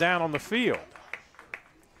he is down on the field.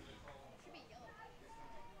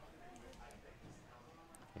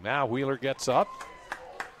 Now Wheeler gets up.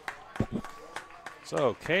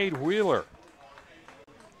 So Cade Wheeler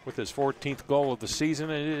with his 14th goal of the season,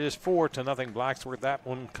 and it is 4-0 Blacksburg. That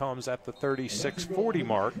one comes at the 36-40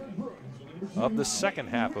 mark of the second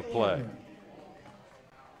half of play.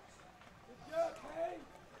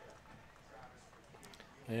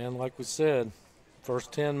 And like we said,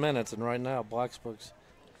 first 10 minutes, and right now Blacksburg's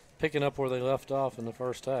picking up where they left off in the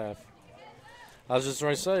first half. I was just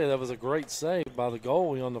trying to say that was a great save by the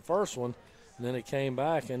goalie on the first one, and then it came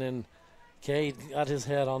back, and then Cade got his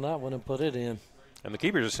head on that one and put it in. And the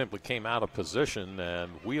keeper just simply came out of position,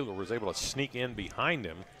 and Wheeler was able to sneak in behind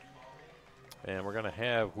him. And we're going to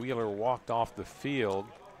have Wheeler walked off the field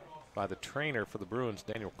by the trainer for the Bruins,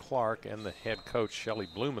 Daniel Clark, and the head coach, Shelley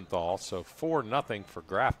Blumenthal. So 4-0 for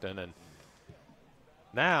Grafton. And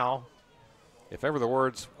now, if ever the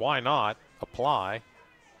words "why not" apply,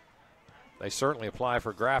 they certainly apply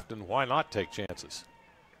for Grafton. Why not take chances?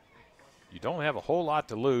 You don't have a whole lot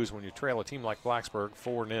to lose when you trail a team like Blacksburg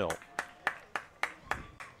 4-0.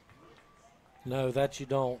 No, that you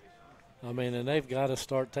don't. I mean, and they've got to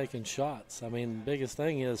start taking shots. I mean, the biggest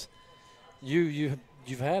thing is you've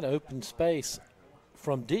had open space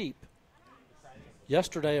from deep.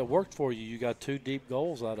 Yesterday it worked for you. You got 2 deep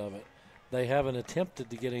goals out of it. They haven't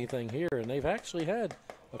attempted to get anything here, and they've actually had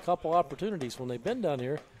a couple opportunities when they've been down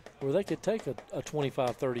here where they could take a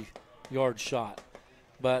 25, 30-yard shot.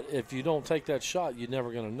 But if you don't take that shot, you're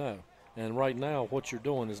never going to know. And right now what you're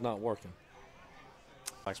doing is not working.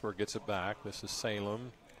 Blacksburg gets it back. This is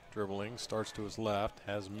Salem dribbling, starts to his left,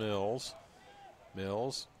 has Mills.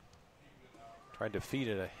 Mills tried to feed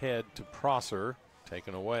it ahead to Prosser,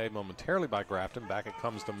 taken away momentarily by Grafton. Back it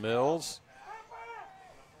comes to Mills.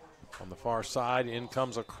 On the far side, in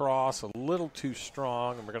comes a cross, a little too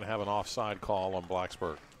strong, and we're going to have an offside call on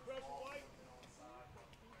Blacksburg.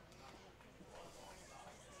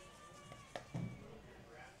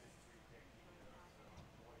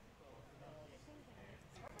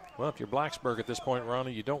 Well, if you're Blacksburg at this point,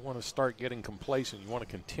 Ronnie, you don't want to start getting complacent. You want to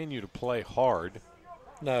continue to play hard.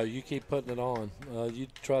 No, you keep putting it on. You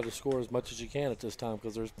try to score as much as you can at this time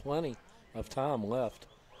because there's plenty of time left.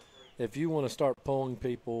 If you want to start pulling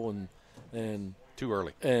people and too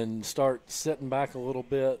early and start sitting back a little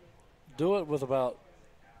bit, do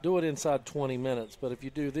it inside 20 minutes. But if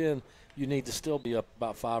you do, then you need to still be up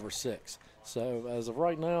about 5 or 6. So as of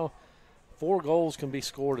right now, 4 goals can be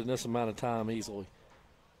scored in this amount of time easily.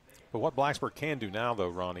 But what Blacksburg can do now, though,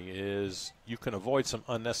 Ronnie, is you can avoid some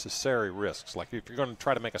unnecessary risks. Like if you're going to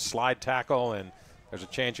try to make a slide tackle and there's a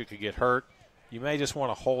chance you could get hurt, you may just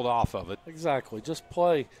want to hold off of it. Exactly. Just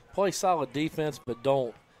play solid defense, but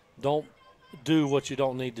don't do what you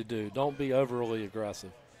don't need to do. Don't be overly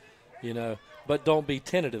aggressive, but don't be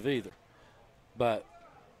tentative either. But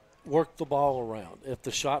work the ball around. If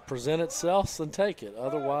the shot presents itself, then take it.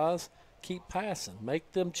 Otherwise, keep passing.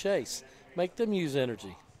 Make them chase. Make them use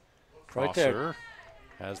energy. Right there.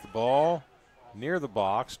 Has the ball near the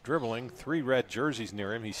box, dribbling, 3 red jerseys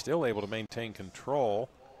near him. He's still able to maintain control.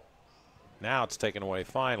 Now it's taken away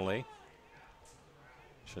finally.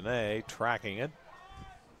 Cheney tracking it.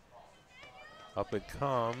 Up it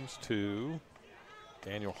comes to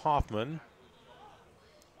Daniel Hoffman.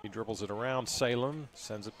 He dribbles it around Salem,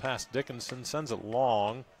 sends it past Dickinson, sends it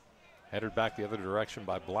long. Headed back the other direction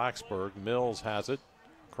by Blacksburg. Mills has it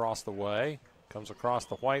across the way. Comes across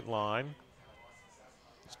the white line.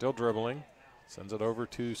 Still dribbling. Sends it over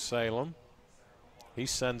to Salem. He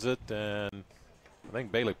sends it, and I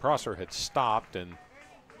think Bailey Prosser had stopped, and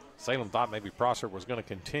Salem thought maybe Prosser was going to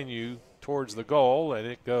continue towards the goal, and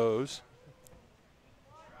it goes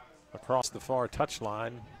across the far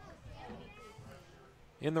touchline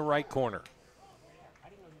in the right corner.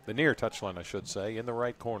 The near touchline, I should say, in the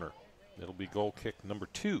right corner. It'll be goal kick number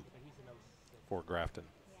 2 for Grafton.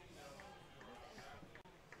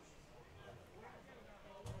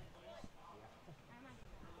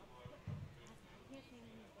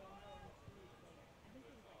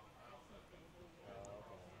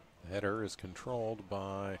 Header is controlled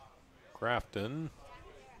by Grafton.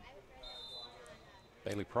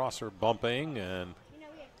 Bailey Prosser bumping, and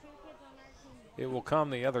it will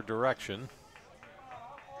come the other direction.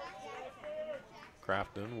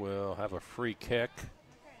 Grafton will have a free kick.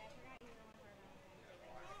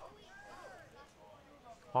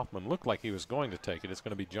 Hoffman looked like he was going to take it. It's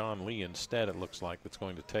going to be John Lee instead, it looks like, that's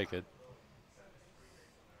going to take it.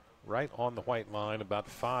 Right on the white line, about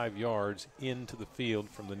 5 yards into the field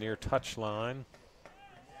from the near touch line.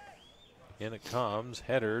 In it comes,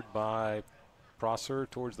 headed by Prosser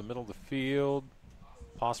towards the middle of the field.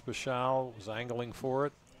 Pospischal was angling for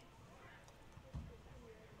it.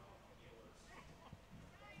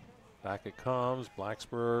 Back it comes,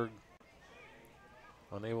 Blacksburg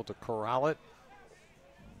unable to corral it.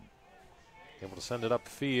 Able to send it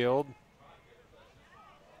upfield.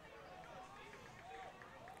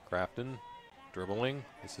 Grafton dribbling.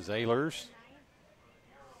 This is Ehlers.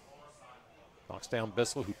 Knocks down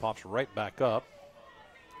Bissell, who pops right back up.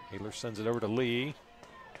 Ayler sends it over to Lee.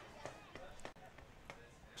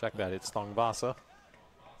 Check that, it's Thongbasa.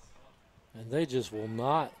 And they just will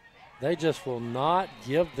not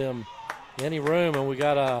give them any room, and we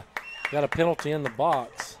got a penalty in the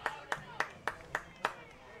box.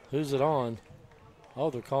 Who's it on? Oh,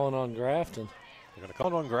 they're calling on Grafton. They're going to call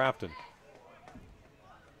it on Grafton.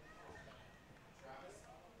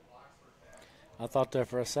 I thought there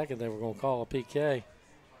for a second they were going to call a PK.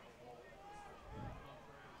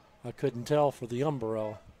 I couldn't tell for the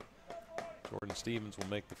umbrella. Jordan Stevens will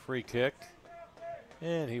make the free kick,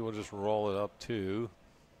 and he will just roll it up to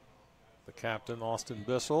the captain, Austin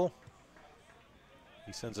Bissell.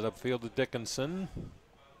 He sends it upfield to Dickinson.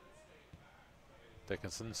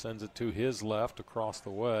 Dickinson sends it to his left across the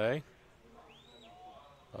way.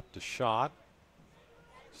 Up to Schott.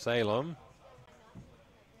 Salem.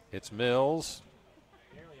 It's Mills.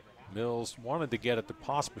 Mills wanted to get it to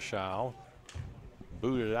Pospischal.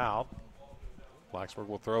 Booted out. Blacksburg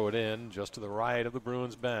will throw it in just to the right of the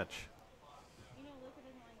Bruins bench.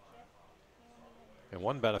 And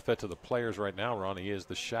one benefit to the players right now, Ronnie, is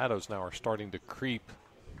the shadows now are starting to creep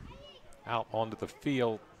out onto the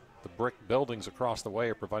field. The brick buildings across the way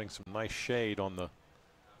are providing some nice shade on the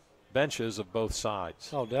benches of both sides.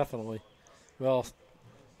 Oh, definitely. Well,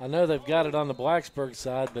 I know they've got it on the Blacksburg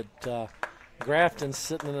side, but Grafton's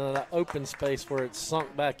sitting in an open space where it's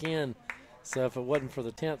sunk back in. So if it wasn't for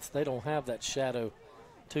the tents, they don't have that shadow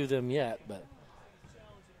to them yet. But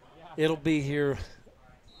it'll be here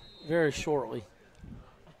very shortly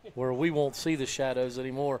where we won't see the shadows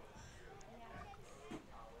anymore.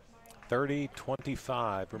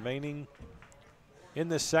 30-25 remaining in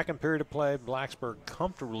this second period of play. Blacksburg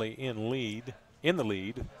comfortably in the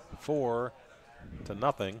lead, 4-0.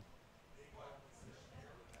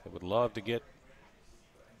 They would love to get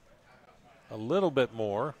a little bit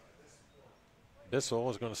more. Bissell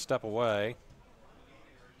is going to step away,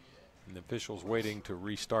 and the officials waiting to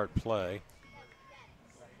restart play.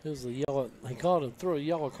 It was the yellow. He called him, threw a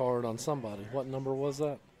yellow card on somebody. What number was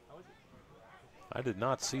that? I did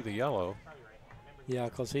not see the yellow. Yeah,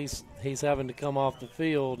 because he's having to come off the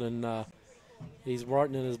field, and he's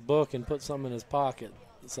writing in his book and put something in his pocket.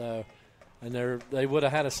 So, and they would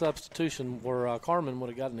have had a substitution where Carmen would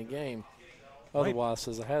have gotten the game. Otherwise,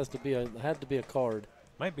 says it had to be a card.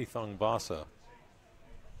 Might be Thongbasa.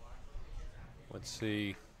 Let's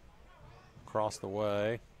see. Across the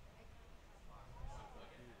way.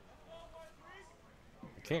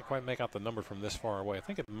 I can't quite make out the number from this far away. I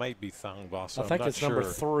think it might be Thongbasa. I think it's number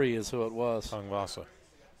 3 is who it was. Thongbasa.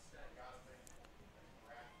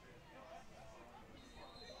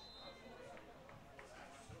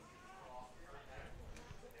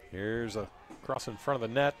 Here's a cross in front of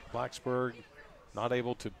the net. Blacksburg not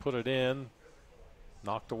able to put it in.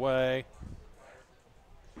 Knocked away.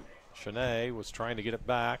 Cheney was trying to get it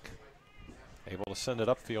back. Able to send it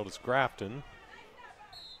upfield. It's Grafton.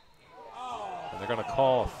 And they're going to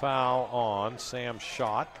call a foul on Sam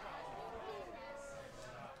Schott.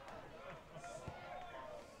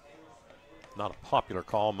 Not a popular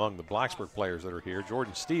call among the Blacksburg players that are here.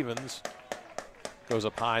 Jordan Stevens goes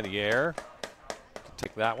up high in the air to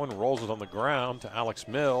take that one, rolls it on the ground to Alex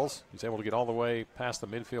Mills. He's able to get all the way past the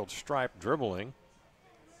midfield stripe, dribbling.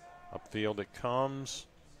 Upfield it comes.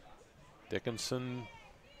 Dickinson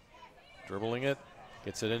dribbling it,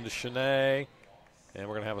 gets it into Cheney, and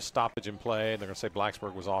we're going to have a stoppage in play, and they're going to say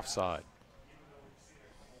Blacksburg was offside.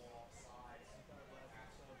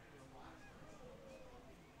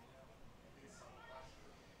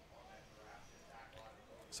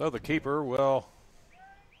 So the keeper will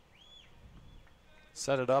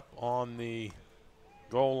set it up on the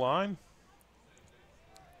goal line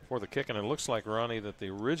for the kick, and it looks like, Ronnie, that the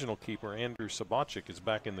original keeper, Andrew Sabacic, is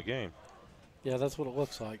back in the game. Yeah, that's what it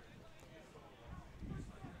looks like.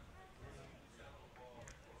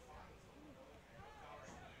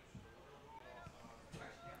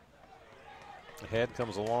 Ahead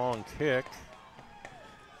comes a long kick.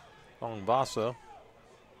 Thongbasa.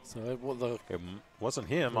 So it wasn't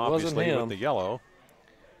him, it obviously, wasn't him. With the yellow.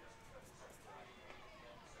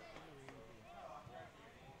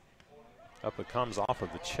 Up it comes off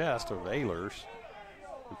of the chest of Ahlers,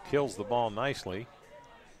 who kills the ball nicely.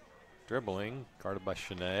 Dribbling, guarded by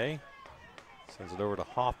Cheney. Sends it over to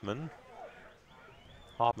Hoffman.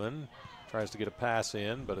 Hoffman tries to get a pass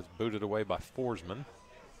in, but it's booted away by Forsman.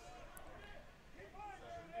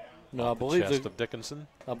 No, I believe chest of Dickinson.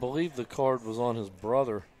 I believe the card was on his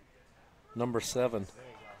brother, number 7.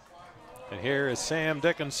 And here is Sam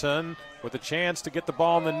Dickinson with a chance to get the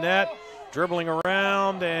ball in the net. dribbling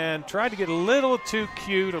around and tried to get a little too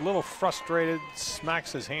cute, a little frustrated,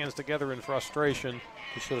 smacks his hands together in frustration.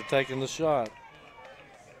 He should have taken the shot.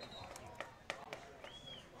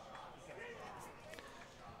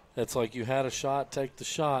 It's like you had a shot, take the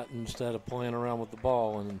shot instead of playing around with the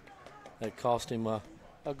ball, and that cost him a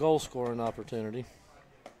goal-scoring opportunity.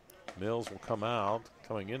 Mills will come out.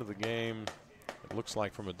 Coming into the game, it looks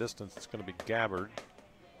like from a distance it's going to be Gabbard.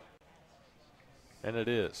 And it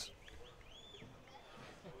is.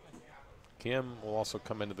 Kim will also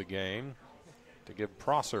come into the game to give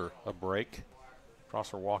Prosser a break.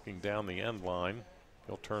 Prosser walking down the end line.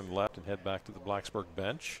 He'll turn left and head back to the Blacksburg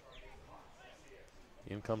bench.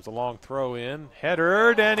 In comes the long throw in.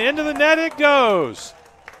 Headered, and into the net it goes.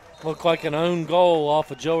 Looked like an own goal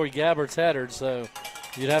off of Joey Gabbard's header, so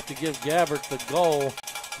you'd have to give Gabbard the goal,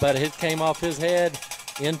 but it came off his head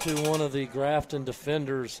into one of the Grafton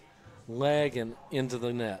defenders' leg and into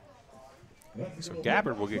the net. So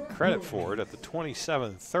Gabbard will get credit for it at the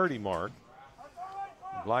 27:30 mark.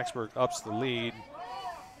 Blacksburg ups the lead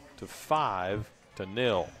to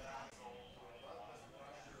 5-0.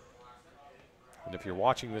 And if you're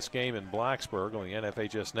watching this game in Blacksburg on the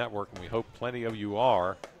NFHS network, and we hope plenty of you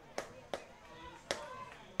are,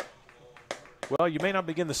 well, you may not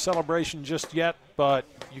begin the celebration just yet, but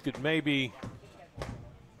you could maybe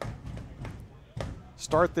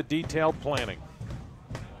start the detailed planning.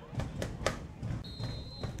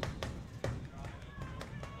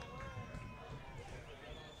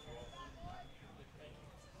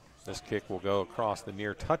 This kick will go across the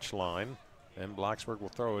near touch line, and Blacksburg will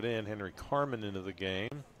throw it in. Henry Carmen into the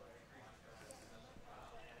game.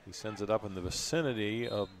 He sends it up in the vicinity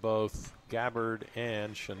of both Gabbard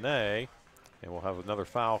and Shanae. And we'll have another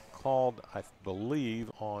foul called, I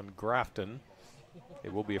believe, on Grafton.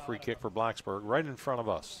 It will be a free kick for Blacksburg right in front of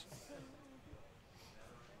us.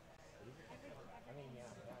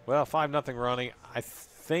 Well, 5-0 Ronnie. I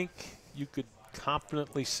think you could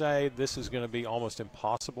confidently say this is going to be almost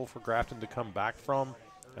impossible for Grafton to come back from.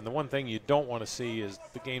 And the one thing you don't want to see is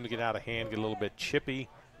the game to get out of hand, get a little bit chippy.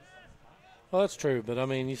 Well, that's true, but I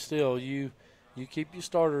mean, you still, you keep your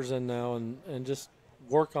starters in now and just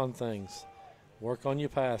work on things. Work on your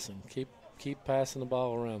passing. Keep passing the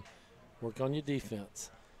ball around. Work on your defense.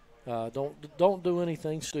 Don't do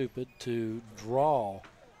anything stupid to draw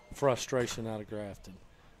frustration out of Grafton.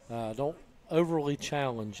 Don't overly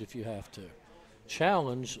challenge if you have to.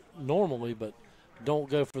 Challenge normally, but don't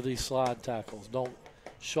go for these slide tackles. Don't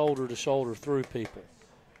shoulder to shoulder through people.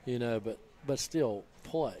 But still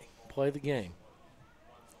play the game.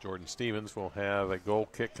 Jordan Stevens will have a goal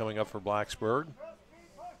kick coming up for Blacksburg.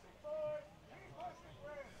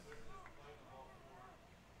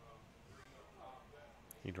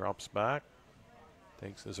 He drops back,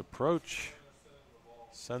 takes his approach,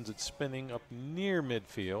 sends it spinning up near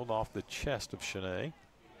midfield off the chest of Shanae.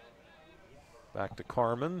 Back to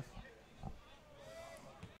Carmen.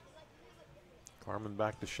 Carmen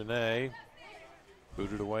back to Shanae.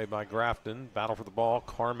 Booted away by Grafton. Battle for the ball.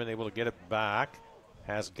 Carmen able to get it back.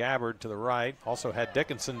 Has Gabbard to the right. Also had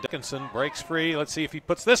Dickinson. Dickinson breaks free. Let's see if he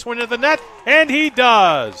puts this one into the net. And he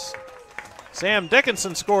does. Sam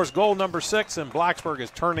Dickinson scores goal number 6, and Blacksburg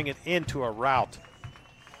is turning it into a rout.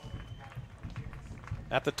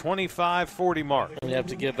 At the 25-40 mark. You have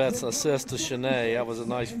to give that assist to Shanae. That was a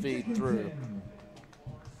nice feed through.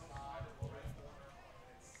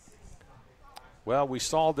 Well, we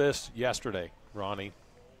saw this yesterday, Ronnie,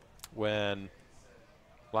 when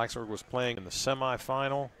Blacksburg was playing in the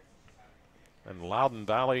semifinal, and Loudon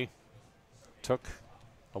Valley took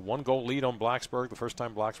a 1-goal lead on Blacksburg, the first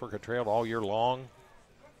time Blacksburg had trailed all year long.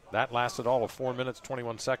 That lasted all of 4 minutes,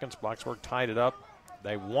 21 seconds. Blacksburg tied it up.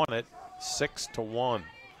 They won it 6-1.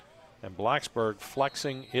 And Blacksburg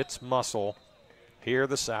flexing its muscle here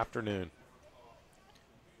this afternoon.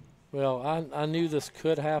 Well, I knew this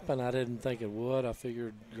could happen. I didn't think it would. I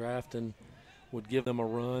figured Grafton would give them a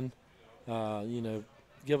run,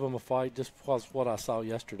 give them a fight just because of what I saw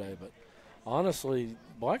yesterday. But honestly,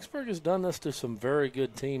 Blacksburg has done this to some very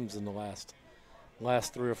good teams in the last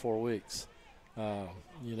 3 or 4 weeks.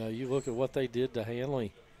 You look at what they did to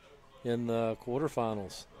Hanley in the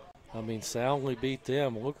quarterfinals. I mean, soundly beat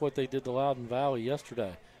them. Look what they did to Loudon Valley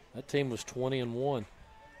yesterday. That team was 20-1.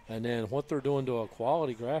 And then what they're doing to a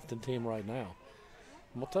quality Grafton team right now.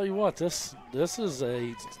 I'll tell you what, this is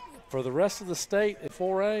for the rest of the state at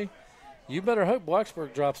 4A, you better hope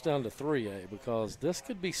Blacksburg drops down to 3A because this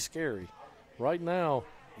could be scary. Right now,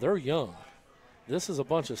 they're young. This is a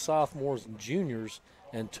bunch of sophomores and juniors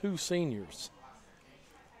and 2 seniors.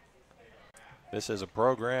 This is a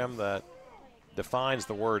program that defines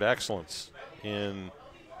the word excellence in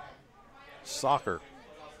soccer.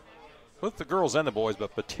 Both the girls and the boys,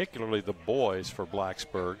 but particularly the boys for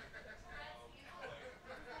Blacksburg.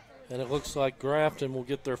 And it looks like Grafton will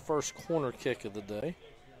get their first corner kick of the day.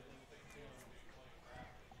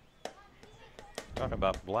 Talking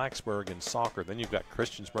about Blacksburg in soccer, then you've got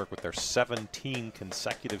Christiansburg with their 17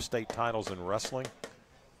 consecutive state titles in wrestling.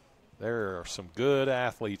 There are some good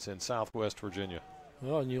athletes in Southwest Virginia.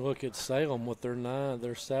 Well, and you look at Salem with their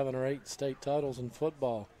 7 or 8 state titles in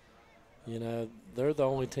football. You know, they're the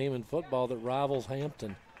only team in football that rivals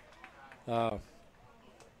Hampton. You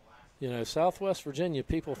know, Southwest Virginia,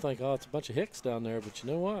 people think, oh, it's a bunch of hicks down there, but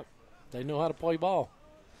you know what? They know how to play ball.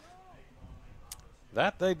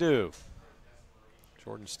 That they do.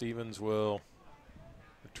 Jordan Stevens will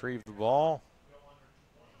retrieve the ball,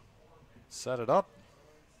 set it up,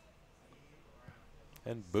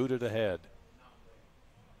 and boot it ahead.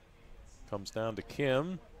 Comes down to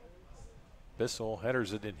Kim. Bissell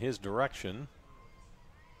headers it in his direction.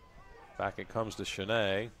 Back it comes to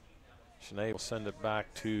Shanae. Shanae will send it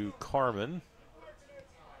back to Carmen.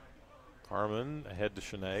 Carmen ahead to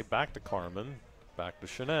Shanae, back to Carmen, back to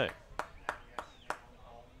Shanae.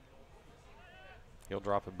 He'll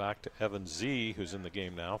drop it back to Evan Z, who's in the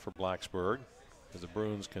game now for Blacksburg, as the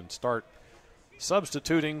Bruins can start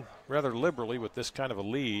substituting rather liberally with this kind of a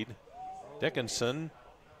lead. Dickinson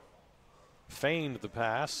feigned the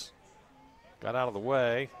pass, got out of the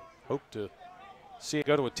way, hoped to see it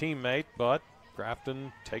go to a teammate, but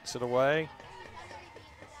Grafton takes it away.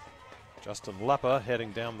 Justin Leppa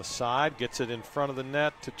heading down the side, gets it in front of the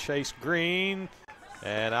net to Chase Green,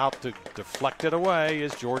 and out to deflect it away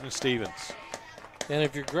is Jordan Stevens. And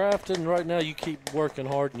if you're Grafton right now, you keep working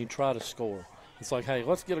hard and you try to score. It's like, hey,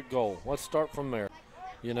 let's get a goal. Let's start from there.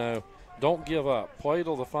 You know, don't give up. Play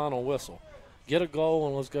till the final whistle. Get a goal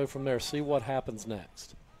and let's go from there. See what happens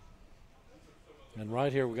next. And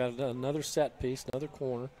right here we got another set piece, another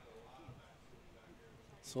corner.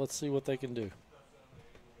 So let's see what they can do.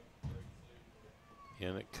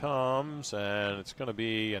 In it comes, and it's going to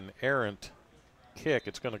be an errant kick.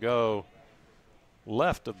 It's going to go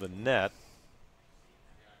left of the net,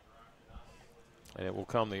 and it will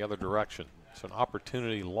come the other direction. So an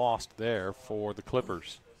opportunity lost there for the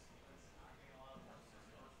Clippers.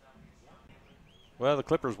 Well, the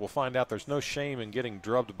Clippers will find out there's no shame in getting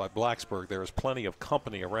drubbed by Blacksburg. There is plenty of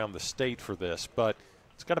company around the state for this, but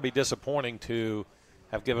it's got to be disappointing to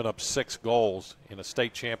have given up 6 goals in a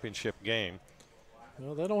state championship game.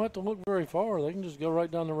 Well, they don't have to look very far. They can just go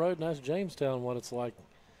right down the road and ask Jamestown what it's like.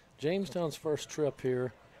 Jamestown's first trip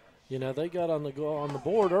here, you know, they got on the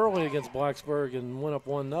board early against Blacksburg and went up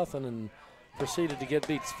 1-0 and proceeded to get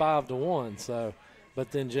beat 5-1. So,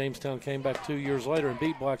 but then Jamestown came back 2 years later and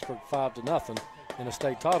beat Blacksburg 5-0 in a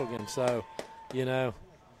state title game. So, you know.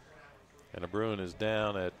 And a Bruin is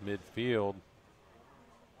down at midfield.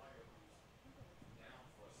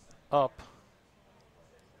 Up.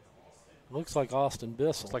 Looks like Austin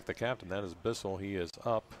Bissell. Looks like the captain. That is Bissell. He is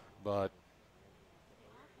up, but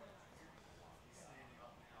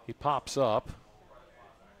he pops up,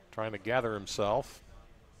 trying to gather himself.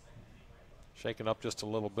 Shaken up just a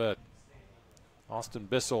little bit. Austin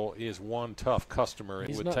Bissell is one tough customer.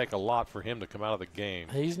 It would take a lot for him to come out of the game.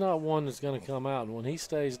 He's not one that's going to come out, and when he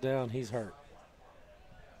stays down, he's hurt.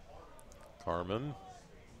 Carmen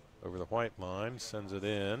over the white line, sends it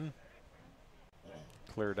in.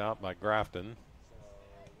 Cleared out by Grafton.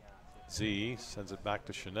 Z sends it back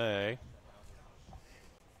to Shanae.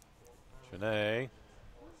 Shanae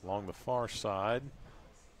along the far side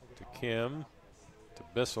to Kim, to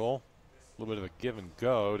Bissell. A little bit of a give and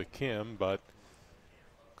go to Kim, but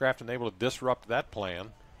Grafton able to disrupt that plan.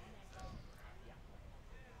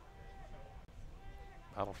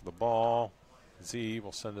 Battle for the ball. Z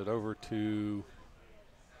will send it over to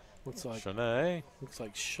Shanae. Looks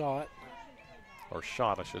like Shot. Or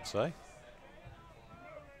Shot, I should say.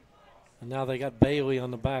 And now they got Bailey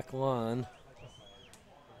on the back line.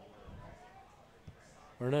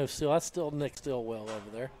 Or no, that's still Nick Stillwell over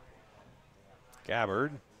there.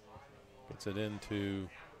 Gabbard gets it into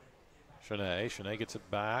Shanae. Shanae gets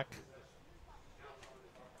it back.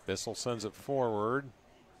 Bissell sends it forward.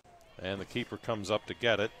 And the keeper comes up to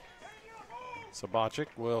get it. Sabacic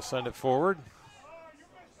will send it forward.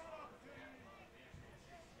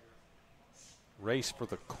 Race for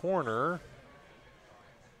the corner.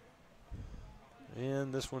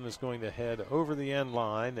 And this one is going to head over the end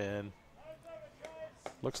line, and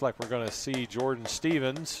looks like we're going to see Jordan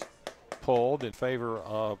Stevens pulled in favor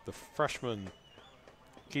of the freshman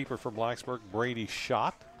keeper for Blacksburg, Brady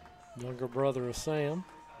Schott. Younger brother of Sam.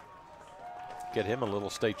 Get him a little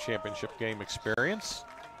state championship game experience.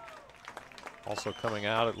 Also coming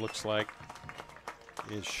out, it looks like,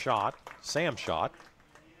 is Sam Schott.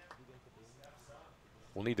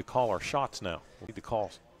 We'll need to call our shots now. We'll need to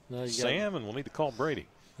call Sam, and we'll need to call Brady.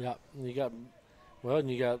 Yeah, you got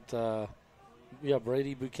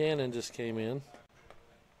Brady Buchanan just came in.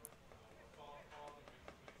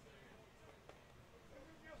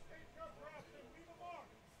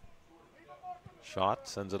 Schott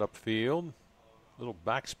sends it upfield. Little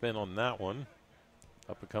backspin on that one.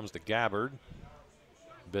 Up it comes to Gabbard.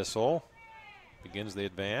 Bissell begins the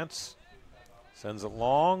advance. Sends it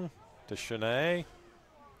long to Cheney.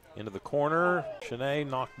 Into the corner. Cheney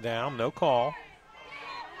knocked down. No call.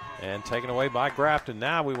 And taken away by Grafton.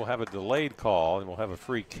 Now we will have a delayed call, and we'll have a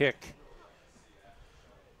free kick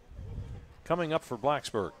coming up for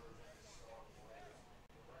Blacksburg.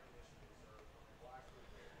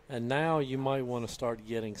 And now you might want to start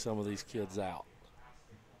getting some of these kids out.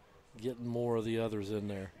 Getting more of the others in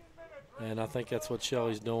there. And I think that's what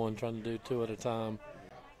Shelley's doing, trying to do 2 at a time.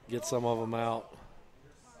 Get some of them out.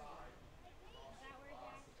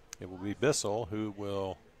 It will be Bissell who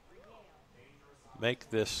will make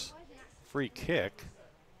this free kick.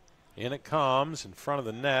 In it comes in front of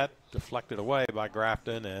the net, deflected away by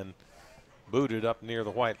Grafton and booted up near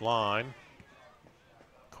the white line.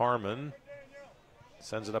 Carmen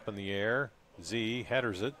sends it up in the air. Z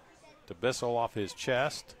headers it to Bissell off his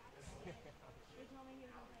chest.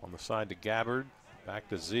 On the side to Gabbard, back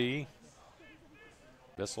to Z.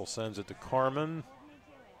 Bissell sends it to Carmen.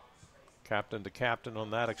 Captain to captain on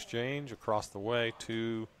that exchange. Across the way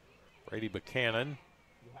to Brady Buchanan.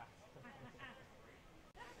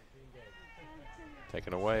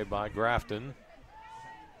 Taken away by Grafton.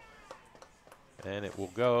 And it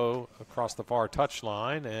will go across the far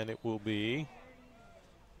touchline, and it will be.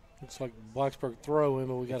 Looks like Blacksburg throw-in,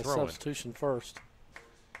 but we got a substitution first.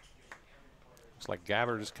 Looks like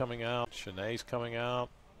Gabbard is coming out. Cheney's coming out.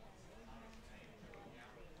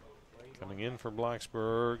 Coming in for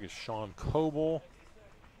Blacksburg is Sean Coble.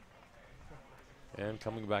 And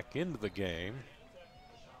coming back into the game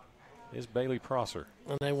is Bailey Prosser.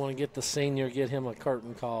 And they want to get the senior, get him a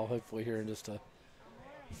curtain call, hopefully here in just a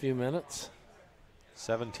few minutes.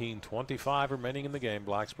 17:25 remaining in the game.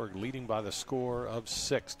 Blacksburg leading by the score of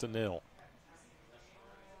 6-0.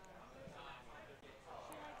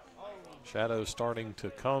 Shadows starting to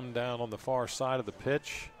come down on the far side of the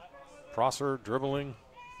pitch. Prosser dribbling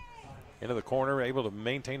into the corner, able to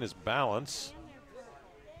maintain his balance.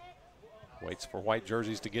 Waits for white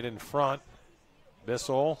jerseys to get in front.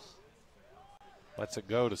 Bissell lets it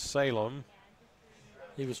go to Salem.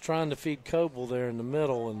 He was trying to feed Coble there in the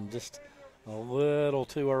middle and just a little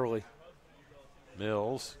too early.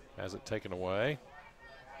 Mills has it taken away.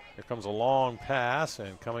 Here comes a long pass,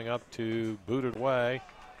 and coming up to boot it away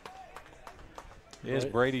is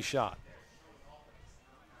Brady Schott.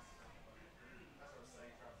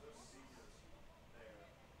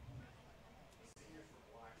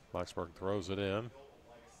 Blacksburg throws it in.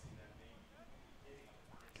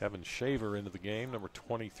 Kevin Shaver into the game, number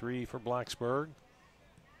 23 for Blacksburg.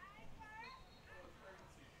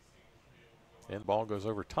 And the ball goes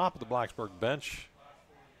over top of the Blacksburg bench,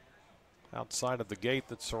 outside of the gate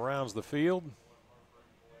that surrounds the field.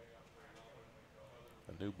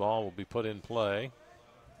 A new ball will be put in play.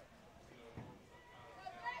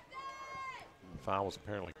 The foul was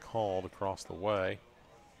apparently called across the way.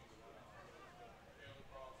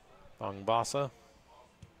 Bongbasa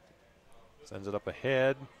sends it up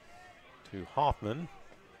ahead to Hoffman.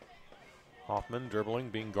 Hoffman dribbling,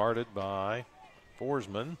 being guarded by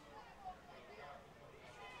Forsman.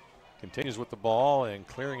 Continues with the ball, and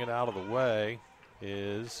clearing it out of the way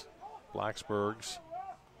is Blacksburg's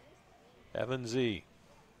Evan Z.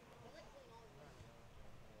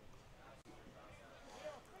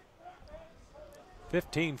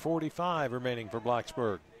 .45 remaining for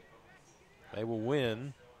Blacksburg. They will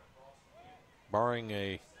win, barring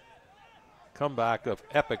a comeback of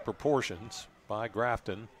epic proportions by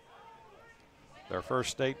Grafton, their first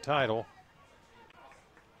state title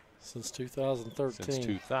since 2013. Since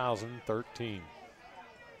 2013.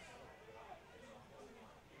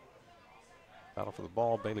 Battle for the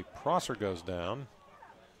ball. Bailey Prosser goes down.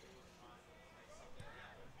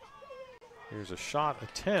 Here's a shot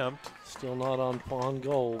attempt. Still not on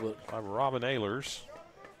goal, but by Robin Ehlers.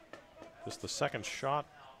 Just the second shot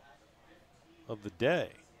of the day.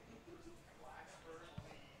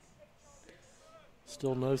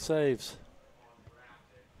 Still no saves.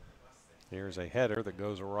 Here's a header that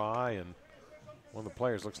goes awry, and one of the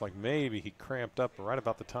players looks like maybe he cramped up right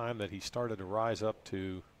about the time that he started to rise up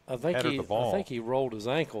to header the ball. I think he rolled his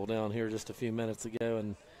ankle down here just a few minutes ago,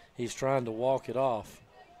 and he's trying to walk it off.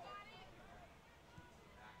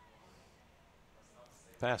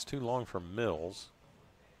 pass too long for Mills.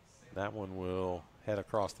 That one will head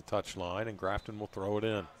across the touchline, and Grafton will throw it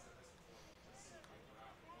in.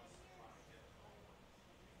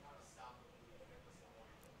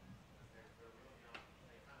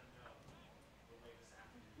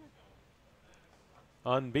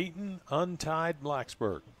 Unbeaten, untied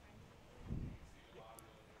Blacksburg.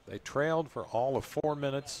 They trailed for all of 4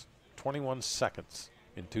 minutes, 21 seconds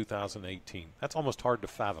in 2018. That's almost hard to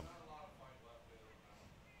fathom.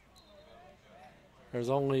 There's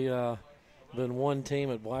only been one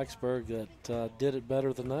team at Blacksburg that did it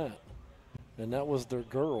better than that, and that was their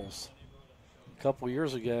girls. A couple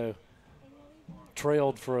years ago,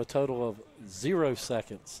 trailed for a total of 0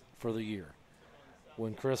 seconds for the year.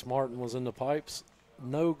 When Chris Martin was in the pipes,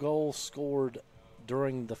 no goals scored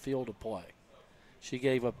during the field of play. She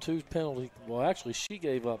gave up 2 penalty. Well, actually, she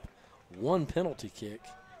gave up 1 penalty kick,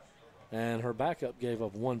 and her backup gave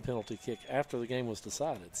up 1 penalty kick after the game was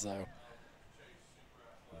decided. So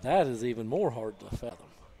that is even more hard to fathom.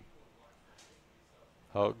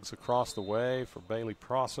 Hugs across the way for Bailey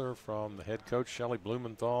Prosser from the head coach, Shelley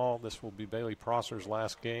Blumenthal. This will be Bailey Prosser's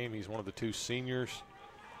last game. He's one of the 2 seniors.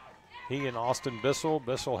 He and Austin Bissell.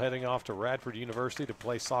 Bissell heading off to Radford University to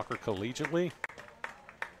play soccer collegiately.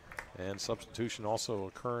 And substitution also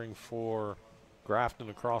occurring for Grafton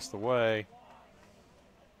across the way.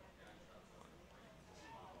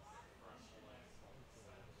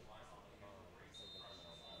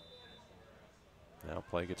 Now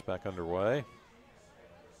play gets back underway.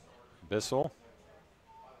 Bissell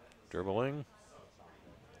dribbling.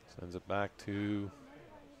 Sends it back to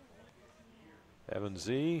Evan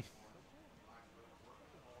Z.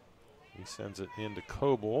 He sends it into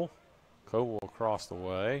Coble. Coble across the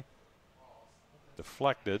way.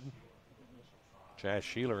 Deflected. Jazz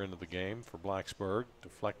Sheeler into the game for Blacksburg.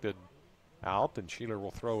 Deflected out, and Sheeler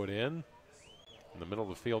will throw it in the middle of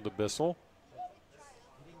the field to Bissell.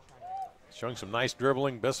 Showing some nice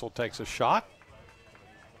dribbling. Bissell takes a shot.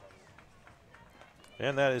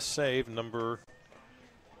 And that is save number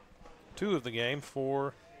 2 of the game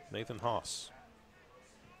for Nathan Haas.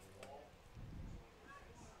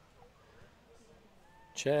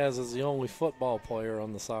 Chaz is the only football player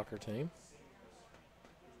on the soccer team.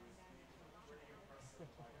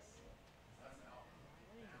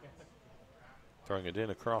 Throwing it in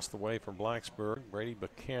across the way from Blacksburg, Brady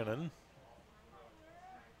Buchanan.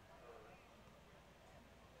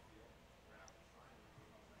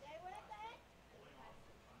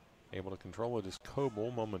 Able to control it is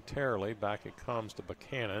Coble momentarily. Back it comes to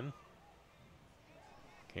Buchanan.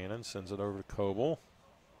 Buchanan sends it over to Coble.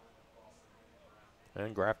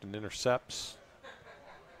 And Grafton intercepts.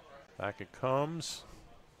 Back it comes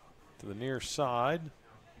to the near side.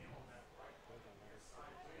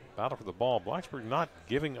 Battle for the ball. Blacksburg not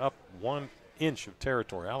giving up 1 inch of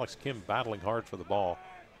territory. Alex Kim battling hard for the ball.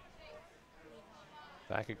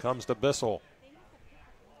 Back it comes to Bissell.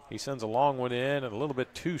 He sends a long one in and a little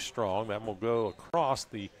bit too strong. That will go across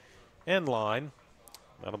the end line.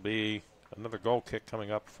 That'll be another goal kick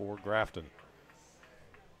coming up for Grafton.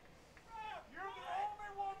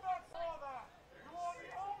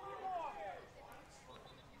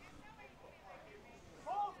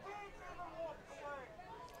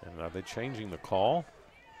 And are they changing the call?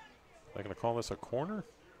 They're going to call this a corner?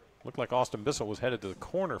 Looked like Austin Bissell was headed to the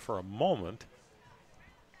corner for a moment.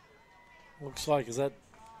 Looks like, is that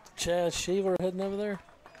Chaz Sheeler heading over there?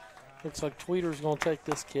 Looks like Tweeder's going to take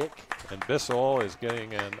this kick. And Bissell is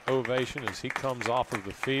getting an ovation as he comes off of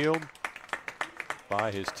the field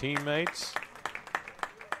by his teammates.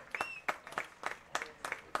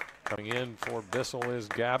 Coming in for Bissell is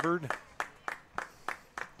Gabbard.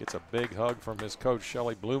 Gets a big hug from his coach,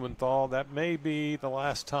 Shelley Blumenthal. That may be the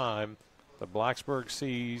last time that Blacksburg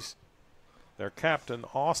sees their captain,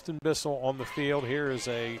 Austin Bissell, on the field. Here is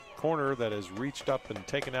a corner that is reached up and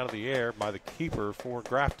taken out of the air by the keeper for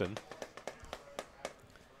Grafton.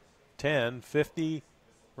 10:50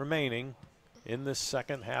 remaining in this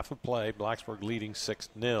second half of play. Blacksburg leading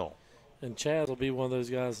 6-0. And Chad will be one of those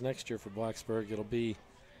guys next year for Blacksburg. It'll be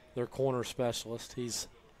their corner specialist. He's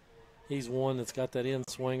one that's got that in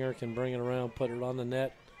swinger, can bring it around, put it on the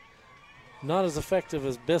net. Not as effective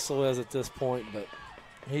as Bissell is at this point, but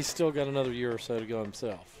he's still got another year or so to go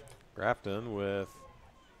himself. Grafton with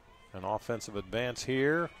an offensive advance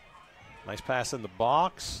here. Nice pass in the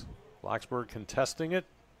box. Blacksburg contesting it.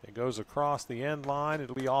 It goes across the end line.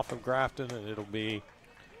 It'll be off of Grafton, and it'll be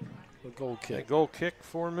a goal kick. A goal kick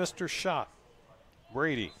for Mr. Schott.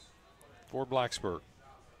 Brady for Blacksburg.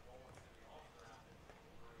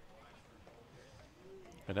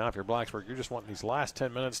 And now if you're Blacksburg, you're just wanting these last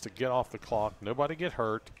 10 minutes to get off the clock. Nobody get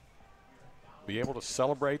hurt. be able to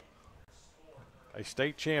celebrate a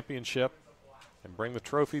state championship and bring the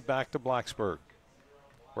trophy back to Blacksburg,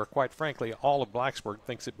 where, quite frankly, all of Blacksburg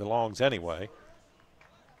thinks it belongs anyway.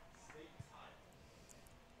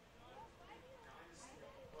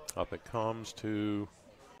 Up it comes to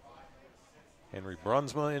Henry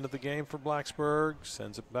Brunsma into the game for Blacksburg.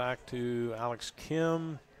 Sends it back to Alex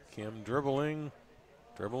Kim. Kim dribbling,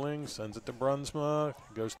 sends it to Brunsma.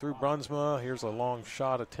 Goes through Brunsma. Here's a long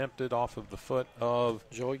shot attempted off of the foot of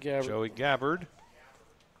Joey Gabbard.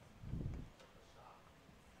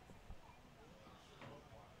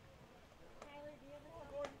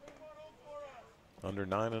 Under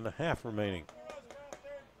 9.5 remaining.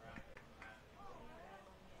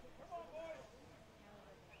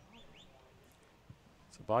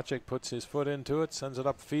 Sabacek puts his foot into it, sends it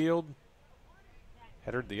upfield.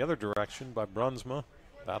 Headed the other direction by Brunsma.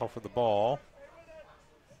 Battle for the ball.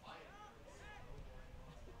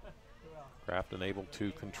 Grafton able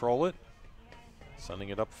to control it. Sending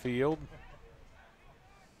it upfield.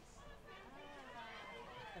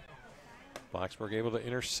 Blacksburg able to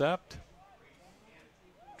intercept.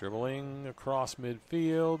 Dribbling across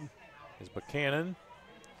midfield is Buchanan.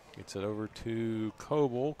 Gets it over to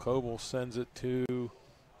Coble. Coble sends it to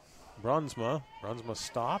Brunsma. Brunsma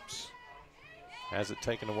stops. Has it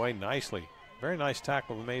taken away nicely. Very nice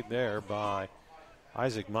tackle made there by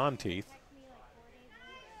Isaac Monteith.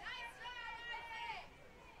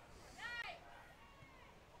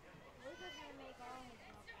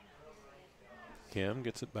 Kim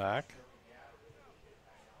gets it back.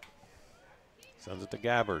 Sends it to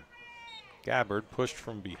Gabbard. Gabbard pushed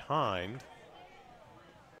from behind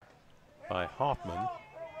by Hoffman.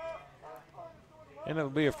 And it'll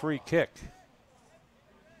be a free kick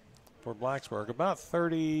for Blacksburg. About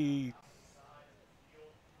 30,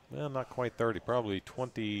 well, not quite 30, probably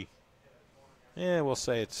 20. Yeah, we'll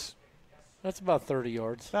say that's about 30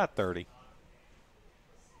 yards. About 30.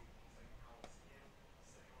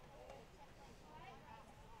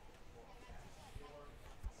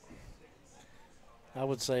 I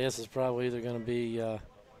would say this is probably either going to be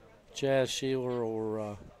Jazz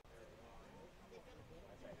Sheeler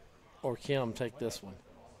or Kim take this one.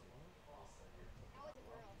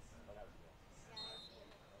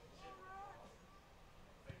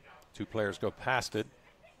 Two players go past it.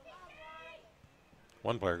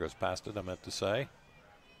 One player goes past it, I meant to say.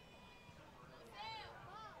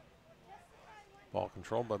 Ball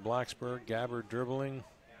controlled by Blacksburg. Gabbard dribbling.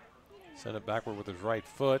 Send it backward with his right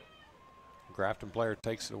foot. Grafton player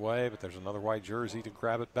takes it away, but there's another white jersey to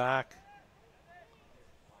grab it back.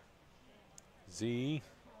 Z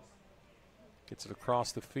gets it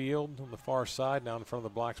across the field on the far side, down in front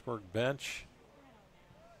of the Blacksburg bench.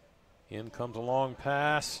 In comes a long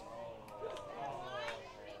pass.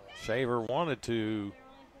 Shaver wanted to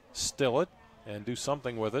still it and do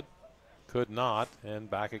something with it. Could not, and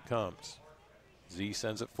back it comes. Z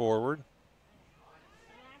sends it forward.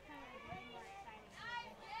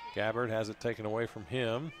 Gabbard has it taken away from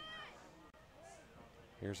him.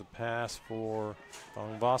 Here's a pass for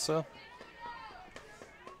Thongvasa.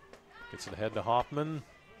 Gets it ahead to Hoffman.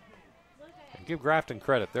 And give Grafton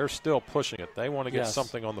credit. They're still pushing it. They want to get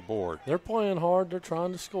something on the board. They're playing hard. They're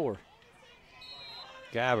trying to score.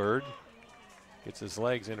 Gabbard gets his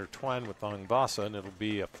legs intertwined with Thongvasa, and it'll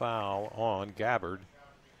be a foul on Gabbard.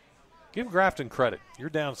 Give Grafton credit. You're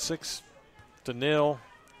down 6-0.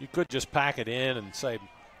 You could just pack it in and say,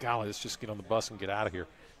 golly, let's just get on the bus and get out of here.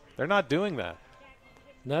 They're not doing that.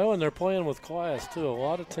 No, and they're playing with class, too. A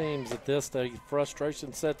lot of teams at this, the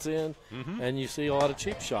frustration sets in, and you see a lot of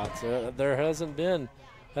cheap shots. There hasn't been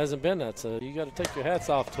that, so you got to take your hats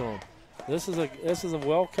off to them. This is a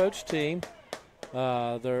well-coached team.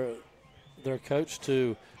 They're coached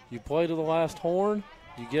to, you play to the last horn,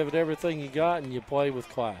 you give it everything you got, and you play with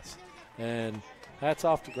class. And hats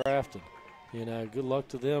off to Grafton. You know, good luck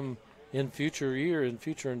to them in future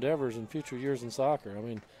endeavors, and future years in soccer. I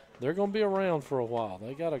mean, they're going to be around for a while.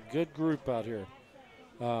 They got a good group out here.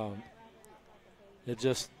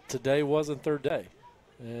 Today wasn't their day.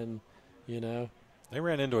 And, you know. They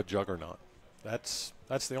ran into a juggernaut. That's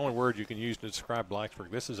the only word you can use to describe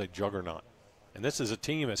Blacksburg. This is a juggernaut. And this is a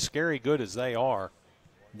team as scary good as they are.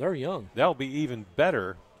 They're young. They'll be even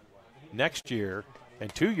better next year,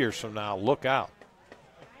 and 2 years from now, look out.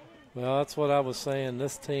 Well, that's what I was saying.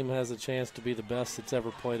 This team has a chance to be the best that's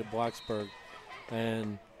ever played at Blacksburg.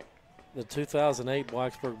 And the 2008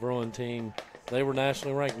 Blacksburg Bruin team, they were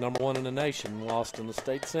nationally ranked #1 in the nation, lost in the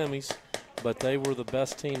state semis, but they were the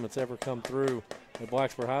best team that's ever come through at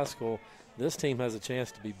Blacksburg High School. This team has a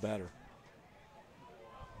chance to be better.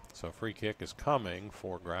 So free kick is coming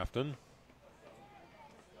for Grafton.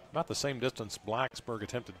 About the same distance Blacksburg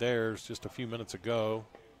attempted theirs just a few minutes ago.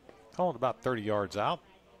 Calling about 30 yards out.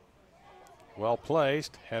 Well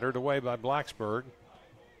placed, headed away by Blacksburg.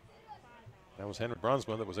 That was Henry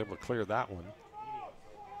Brunsma that was able to clear that one.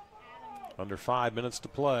 Under 5 minutes to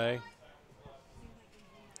play.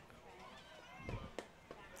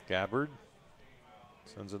 Gabbard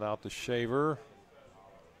sends it out to Shaver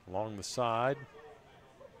along the side.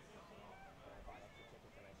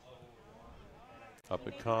 Up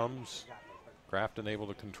it comes. Grafton able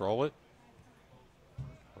to control it.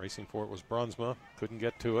 Racing for it was Brunsma. Couldn't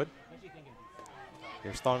get to it.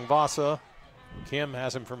 Here's Thongvasa. Kim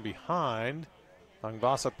has him from behind.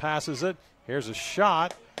 Thongvasa passes it. Here's a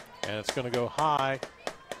shot, and it's going to go high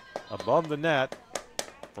above the net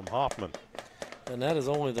from Hoffman. And that is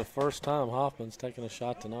only the first time Hoffman's taken a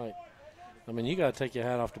shot tonight. I mean, you got to take your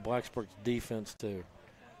hat off to Blacksburg's defense, too.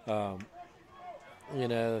 You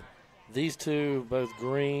know, these two, both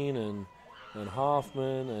Green and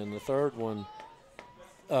Hoffman, and the third one.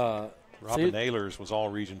 Robin Ehlers was all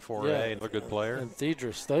Region 4A, another good player. And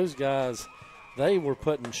Thedris, those guys, they were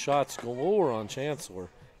putting shots galore on Chancellor,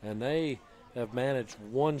 and they have managed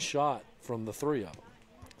one shot from the three of them.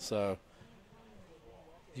 So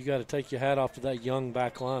you got to take your hat off to that young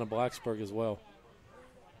back line of Blacksburg as well.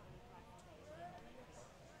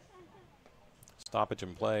 Stoppage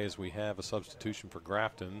in play as we have a substitution for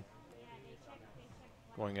Grafton.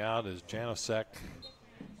 Going out is Janosek.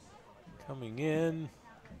 Coming in.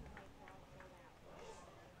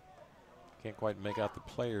 Can't quite make out the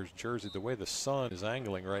player's jersey. The way the sun is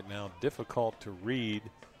angling right now, difficult to read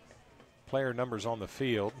player numbers on the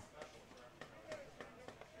field.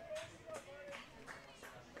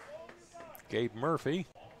 Gabe Murphy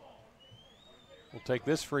will take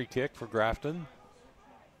this free kick for Grafton.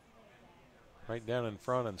 Right down in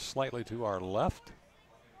front and slightly to our left.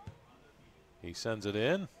 He sends it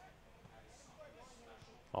in.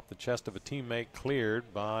 Off the chest of a teammate,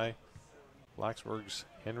 cleared by Blacksburg's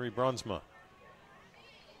Henry Brunsma.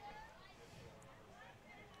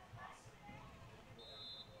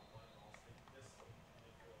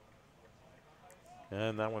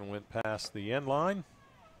 And that one went past the end line.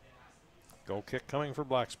 Goal kick coming for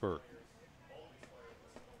Blacksburg.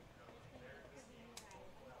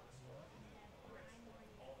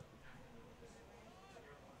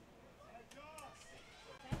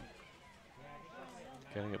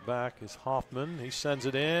 Getting it back is Hoffman. He sends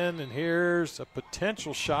it in, and here's a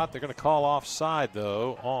potential shot. They're going to call offside,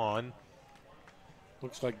 though, on.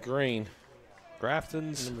 Looks like Green.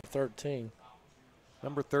 Grafton's number 13.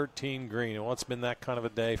 Number 13, Green. Well, it's been that kind of a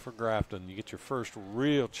day for Grafton. You get your first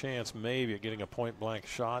real chance maybe at getting a point-blank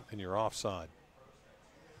shot, and you're offside.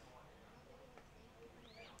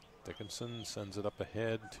 Dickinson sends it up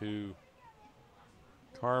ahead to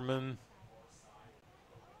Carmen.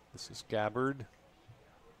 This is Gabbard.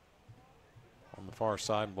 On the far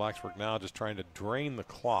side, Blacksburg now just trying to drain the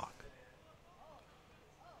clock.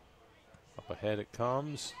 Up ahead it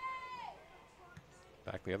comes.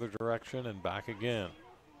 Back the other direction and back again.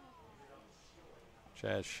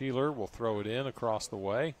 Chaz Sheeler will throw it in across the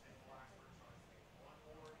way.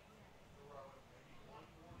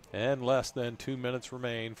 And less than 2 minutes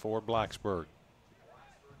remain for Blacksburg.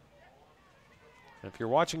 If you're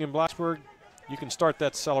watching in Blacksburg, you can start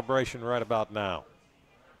that celebration right about now.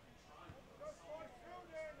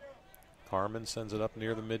 Carmen sends it up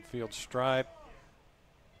near the midfield stripe.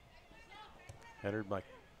 Headed by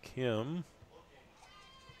Kim.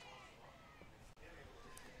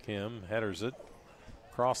 Kim headers it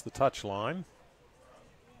across the touchline.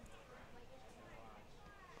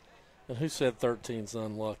 And who said 13's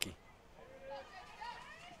unlucky?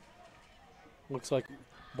 Looks like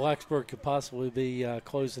Blacksburg could possibly be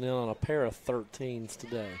closing in on a pair of 13s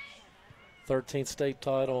today. 13th state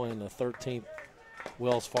title and the 13th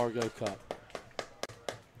Wells Fargo Cup.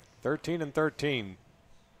 13 and 13.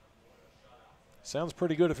 Sounds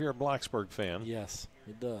pretty good if you're a Blacksburg fan. Yes,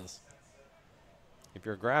 it does. If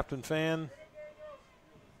you're a Grafton fan,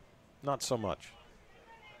 not so much.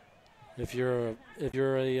 If you're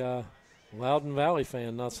a Loudon Valley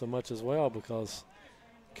fan, not so much as well, because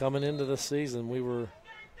coming into the season,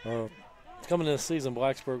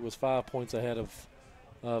 Blacksburg was 5 points ahead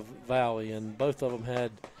of Valley, and both of them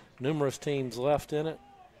had numerous teams left in it.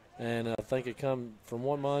 And I think from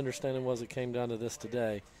what my understanding was, it came down to this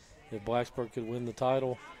today. If Blacksburg could win the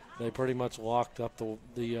title, they pretty much locked up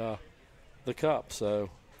the cup. So,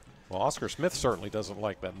 well, Oscar Smith certainly doesn't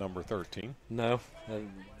like that number 13. No,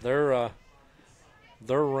 and their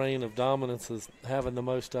reign of dominance is having the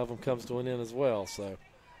most of them comes to an end as well. So,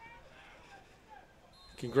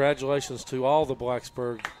 congratulations to all the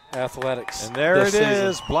Blacksburg athletics. And there it this season.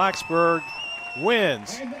 is. Blacksburg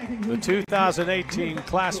wins the 2018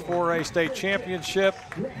 Class 4A state championship.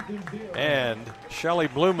 And Shelly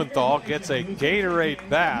Blumenthal gets a Gatorade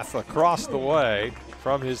bath across the way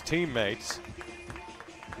from his teammates.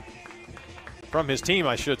 From his team,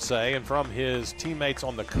 I should say, and from his teammates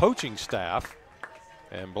on the coaching staff.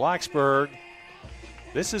 And Blacksburg,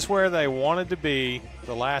 this is where they wanted to be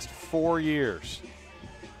the last 4 years.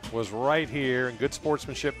 Was right here, and good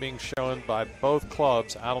sportsmanship being shown by both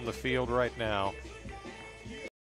clubs out on the field right now.